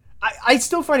 I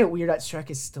still find it weird that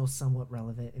Shrek is still somewhat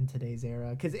relevant in today's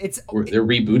era, because they're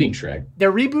rebooting Shrek.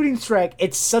 They're rebooting Shrek.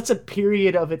 It's such a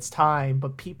period of its time,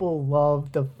 but people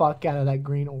love the fuck out of that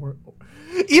green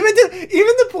even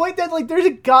the point that like there's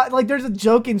a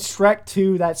joke in Shrek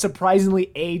 2 that surprisingly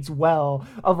aids well,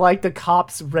 of like the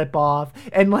cops ripoff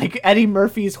and like Eddie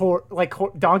Murphy's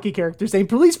donkey character saying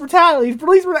police brutality.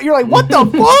 You're like, what the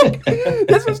fuck?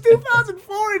 This was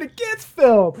 2004 in a kids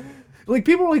film. Like,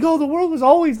 people were like, oh, the world was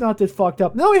always not this fucked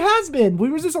up. No, it has been. We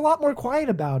were just a lot more quiet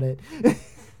about it.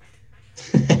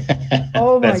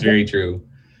 Oh my That's very true.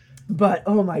 But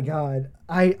oh my god,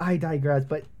 I digress.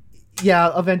 But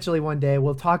yeah, eventually one day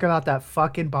we'll talk about that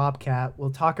fucking Bobcat. We'll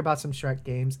talk about some Shrek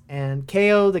games, and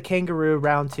KO the Kangaroo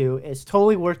Round 2 is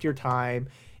totally worth your time.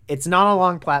 It's not a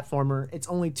long platformer. It's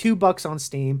only $2 on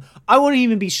Steam. I wouldn't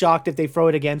even be shocked if they throw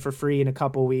it again for free in a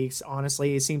couple weeks.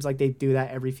 Honestly, it seems like they do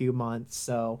that every few months.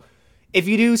 So if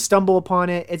you do stumble upon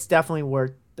it, it's definitely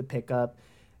worth the pickup.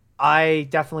 I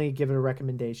definitely give it a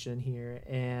recommendation here.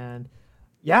 And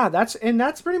yeah, that's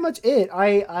pretty much it.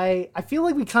 I feel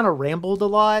like we kind of rambled a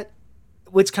lot,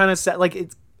 which kind of set like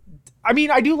it's. I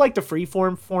mean, I do like the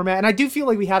freeform format, and I do feel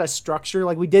like we had a structure.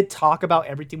 Like, we did talk about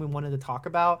everything we wanted to talk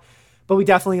about, but we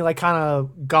definitely like kind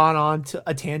of gone on to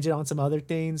a tangent on some other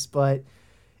things. But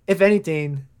if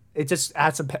anything, it just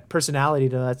adds some personality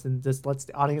to us and just lets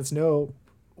the audience know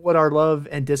what our love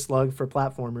and dislike for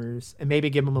platformers, and maybe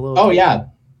give them a little. Oh yeah,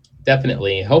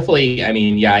 definitely. Hopefully, I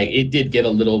mean, yeah, it did get a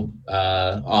little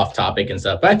off topic and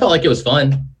stuff, but I felt like it was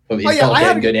fun. It felt like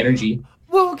had good energy.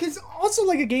 Well, because also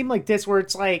like a game like this where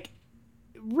it's like,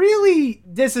 really,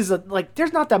 this is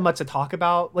there's not that much to talk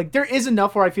about. Like, there is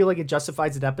enough where I feel like it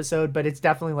justifies an episode, but it's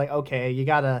definitely like, okay, you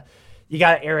gotta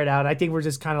air it out. I think we're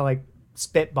just kind of like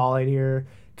spitballing here,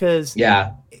 because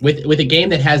yeah, with a game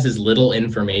that has as little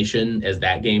information as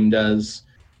that game does,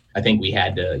 I think we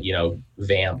had to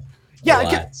vamp.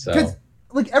 Yeah, because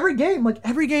like every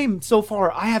game so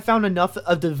far, I have found enough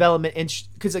of development,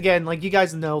 because again, like you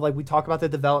guys know, like we talk about the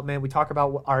development, we talk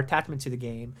about our attachment to the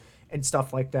game and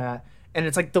stuff like that, and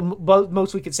it's like the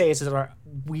most we could say is that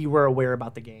we were aware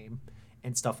about the game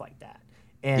and stuff like that.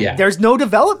 And there's no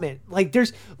development,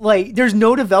 there's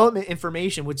no development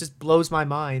information, which just blows my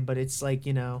mind. But it's like,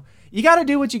 you got to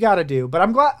do what you got to do. But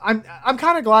I'm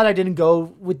kind of glad I didn't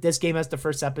go with this game as the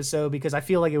first episode, because I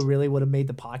feel like it really would have made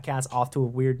the podcast off to a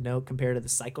weird note compared to the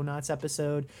Psychonauts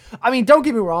episode. I mean, don't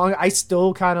get me wrong, I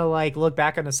still kind of like look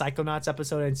back on the Psychonauts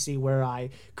episode and see where I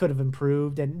could have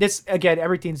improved. And this, again,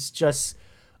 everything's just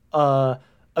a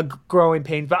growing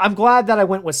pain, but I'm glad that I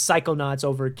went with Psychonauts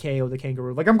over KO the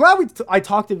Kangaroo. Like, I'm glad I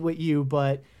talked it with you,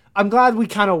 but I'm glad we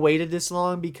kind of waited this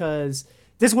long, because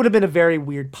this would have been a very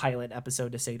weird pilot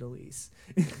episode, to say the least.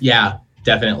 Yeah,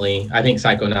 definitely. I think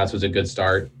Psychonauts was a good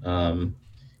start.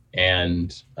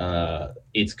 and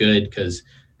it's good because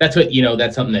that's what,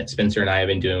 that's something that Spencer and I have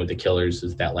been doing with the Killers,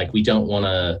 is that like we don't want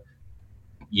to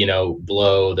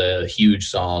blow the huge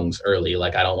songs early.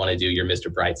 Like I don't want to do your Mr.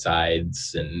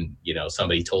 Brightsides and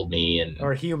Somebody Told Me and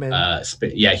or Human.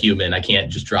 Human. I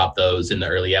can't just drop those in the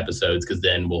early episodes because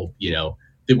then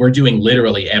we're doing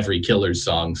literally every Killers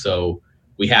song, so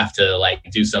we have to like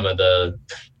do some of the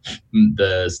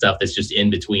stuff that's just in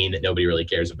between that nobody really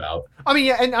cares about. I mean,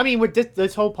 yeah, and I mean with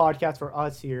this whole podcast for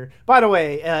us here. By the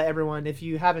way, everyone, if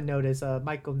you haven't noticed,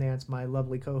 Michael Nance, my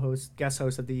lovely co-host, guest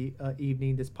host of the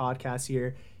evening, this podcast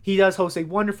here, he does host a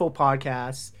wonderful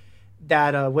podcast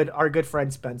that with our good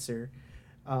friend Spencer,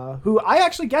 who I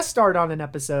actually guest starred on an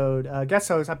episode, guest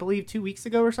host, I believe 2 weeks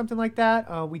ago or something like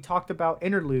that. We talked about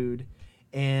Interlude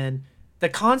and the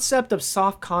concept of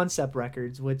soft concept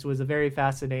records, which was a very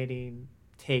fascinating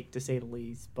take, to say the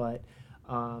least. But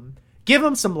give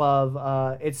them some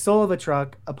love. It's Soul of a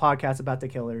Truck, a podcast about the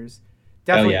Killers.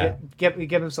 Definitely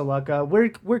give them some luck.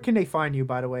 Where can they find you,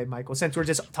 by the way, Michael, since we're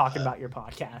just talking about your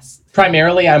podcast?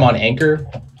 Primarily, I'm on Anchor,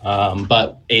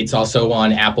 but it's also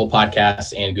on Apple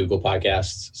Podcasts and Google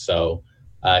Podcasts. So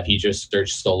if you just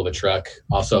search Soul of a Truck.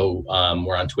 Also,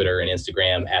 we're on Twitter and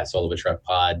Instagram at Soul of a Truck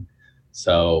Pod.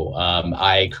 So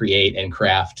I create and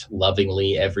craft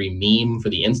lovingly every meme for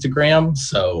the Instagram.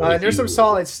 So there's some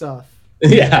solid stuff.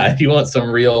 Yeah, if you want some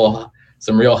real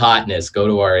hotness, go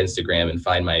to our Instagram and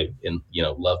find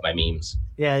love my memes.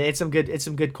 Yeah, it's some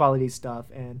good quality stuff,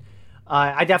 and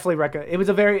I definitely recommend. It was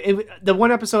the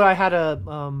one episode I had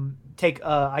to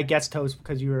I guest host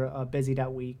because you were busy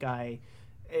that week.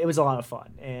 It was a lot of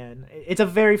fun, and it's a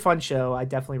very fun show. I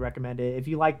definitely recommend it. If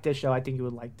you like this show, I think you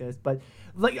would like this. But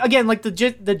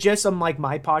the gist of like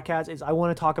my podcast is I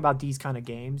want to talk about these kind of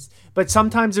games, but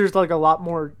sometimes there's like a lot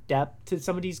more depth to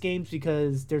some of these games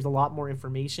because there's a lot more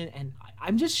information, and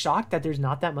I'm just shocked that there's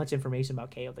not that much information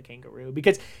about KO the Kangaroo,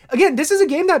 because again, this is a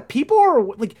game that people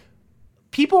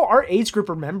our age group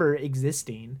remember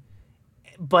existing,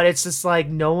 but it's just like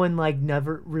no one like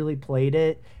never really played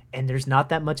it. And there's not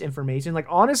that much information. Like,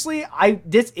 honestly,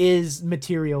 this is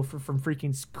material from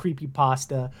freaking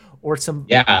creepypasta or some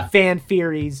fan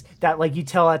theories that like you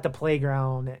tell at the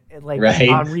playground, like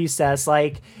on recess.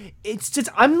 Like, it's just,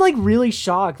 I'm like really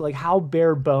shocked, like how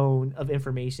bare bone of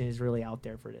information is really out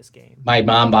there for this game. My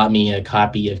mom bought me a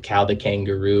copy of Cow the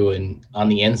Kangaroo, and on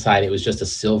the inside it was just a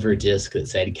silver disc that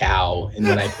said cow. And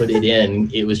when I put it in,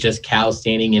 it was just Cow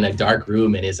standing in a dark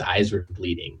room and his eyes were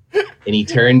bleeding. And he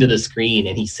turned to the screen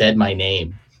and he said my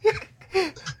name.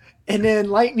 And then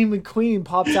Lightning McQueen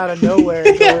pops out of nowhere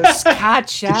and goes,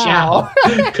 Ka-chow.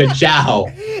 Ka-chow.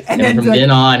 And from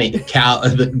then on,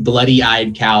 the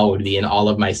bloody-eyed Cow would be in all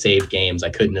of my save games. I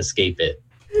couldn't escape it.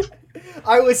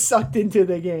 I was sucked into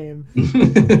the game.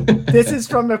 This is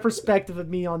from the perspective of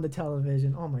me on the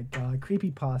television. Oh my God.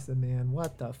 Creepypasta, man.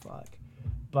 What the fuck?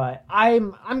 But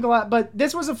I'm glad. But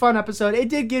this was a fun episode. It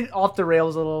did get off the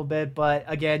rails a little bit, but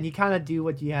again, you kind of do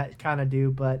what you kind of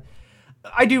do. But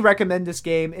I do recommend this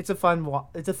game. It's a fun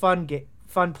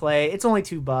play. It's only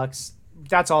 $2.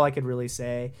 That's all I could really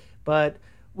say. But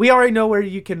we already know where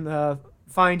you can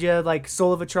find you, like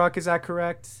Soul of a Truck. Is that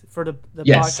correct for the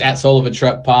yes, podcast? At Soul of a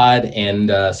Truck Pod,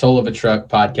 and Soul of a Truck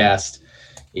Podcast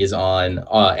is on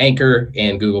Anchor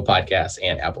and Google Podcasts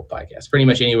and Apple Podcasts. Pretty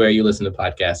much anywhere you listen to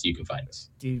podcasts, you can find us.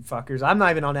 Dude, fuckers. I'm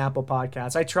not even on Apple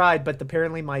Podcasts. I tried, but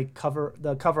apparently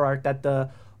the cover art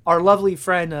that our lovely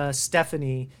friend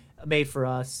Stephanie made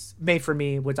for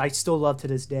me, which I still love to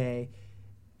this day,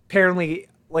 apparently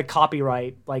like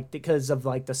copyright, like because of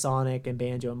like the Sonic and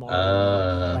Banjo and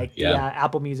Mario.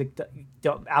 Apple Music,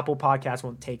 Apple Podcasts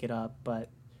won't take it up, but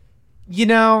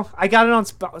I got it on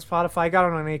Spotify, I got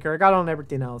it on Anchor, I got it on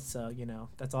everything else, so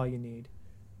that's all you need.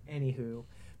 Anywho,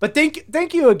 but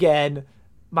thank you again,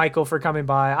 Michael, for coming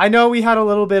by. I know we had a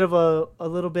little bit of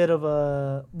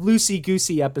a loosey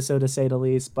goosey episode, to say the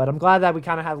least, but I'm glad that we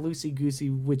kind of had loosey goosey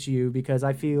with you, because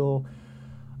I feel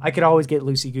I could always get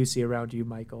loosey goosey around you,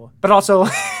 Michael. But also,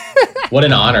 what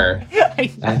an honor!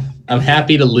 I'm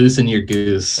happy to loosen your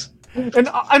goose. And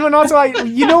also,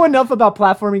 you know enough about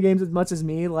platforming games as much as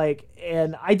me,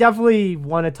 and I definitely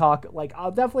want to talk.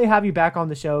 I'll definitely have you back on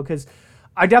the show, because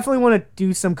I definitely want to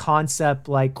do some concept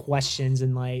questions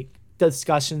and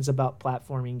discussions about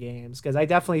platforming games, because I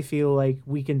definitely feel like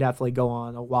we can definitely go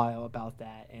on a while about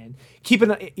that, and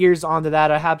keeping ears onto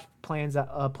that. I have plans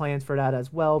for that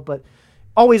as well, but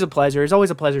always a pleasure. It's always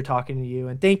a pleasure talking to you,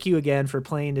 and thank you again for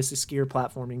playing this obscure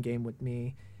platforming game with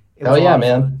me. Oh yeah,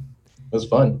 man. It was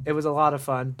fun. It was a lot of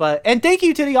fun. And thank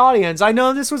you to the audience. I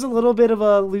know this was a little bit of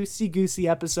a loosey-goosey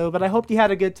episode, but I hope you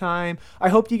had a good time. I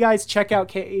hope you guys check out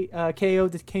KO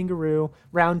the Kangaroo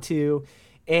round 2.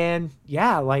 And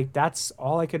yeah, like that's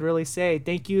all I could really say.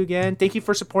 Thank you again. Thank you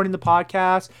for supporting the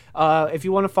podcast. If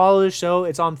you want to follow the show,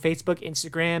 it's on Facebook,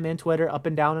 Instagram, and Twitter, Up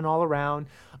and Down and All Around.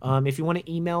 If you want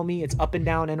to email me, it's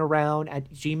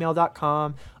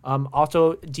upanddownandaround@gmail.com.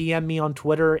 Also DM me on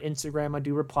Twitter, Instagram. I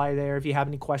do reply there if you have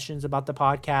any questions about the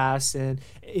podcast and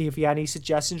if you have any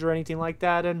suggestions or anything like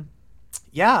that. And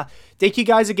yeah, thank you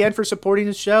guys again for supporting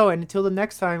the show. And until the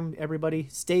next time, everybody,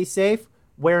 stay safe,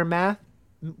 wear a mask,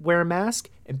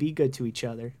 and be good to each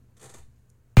other.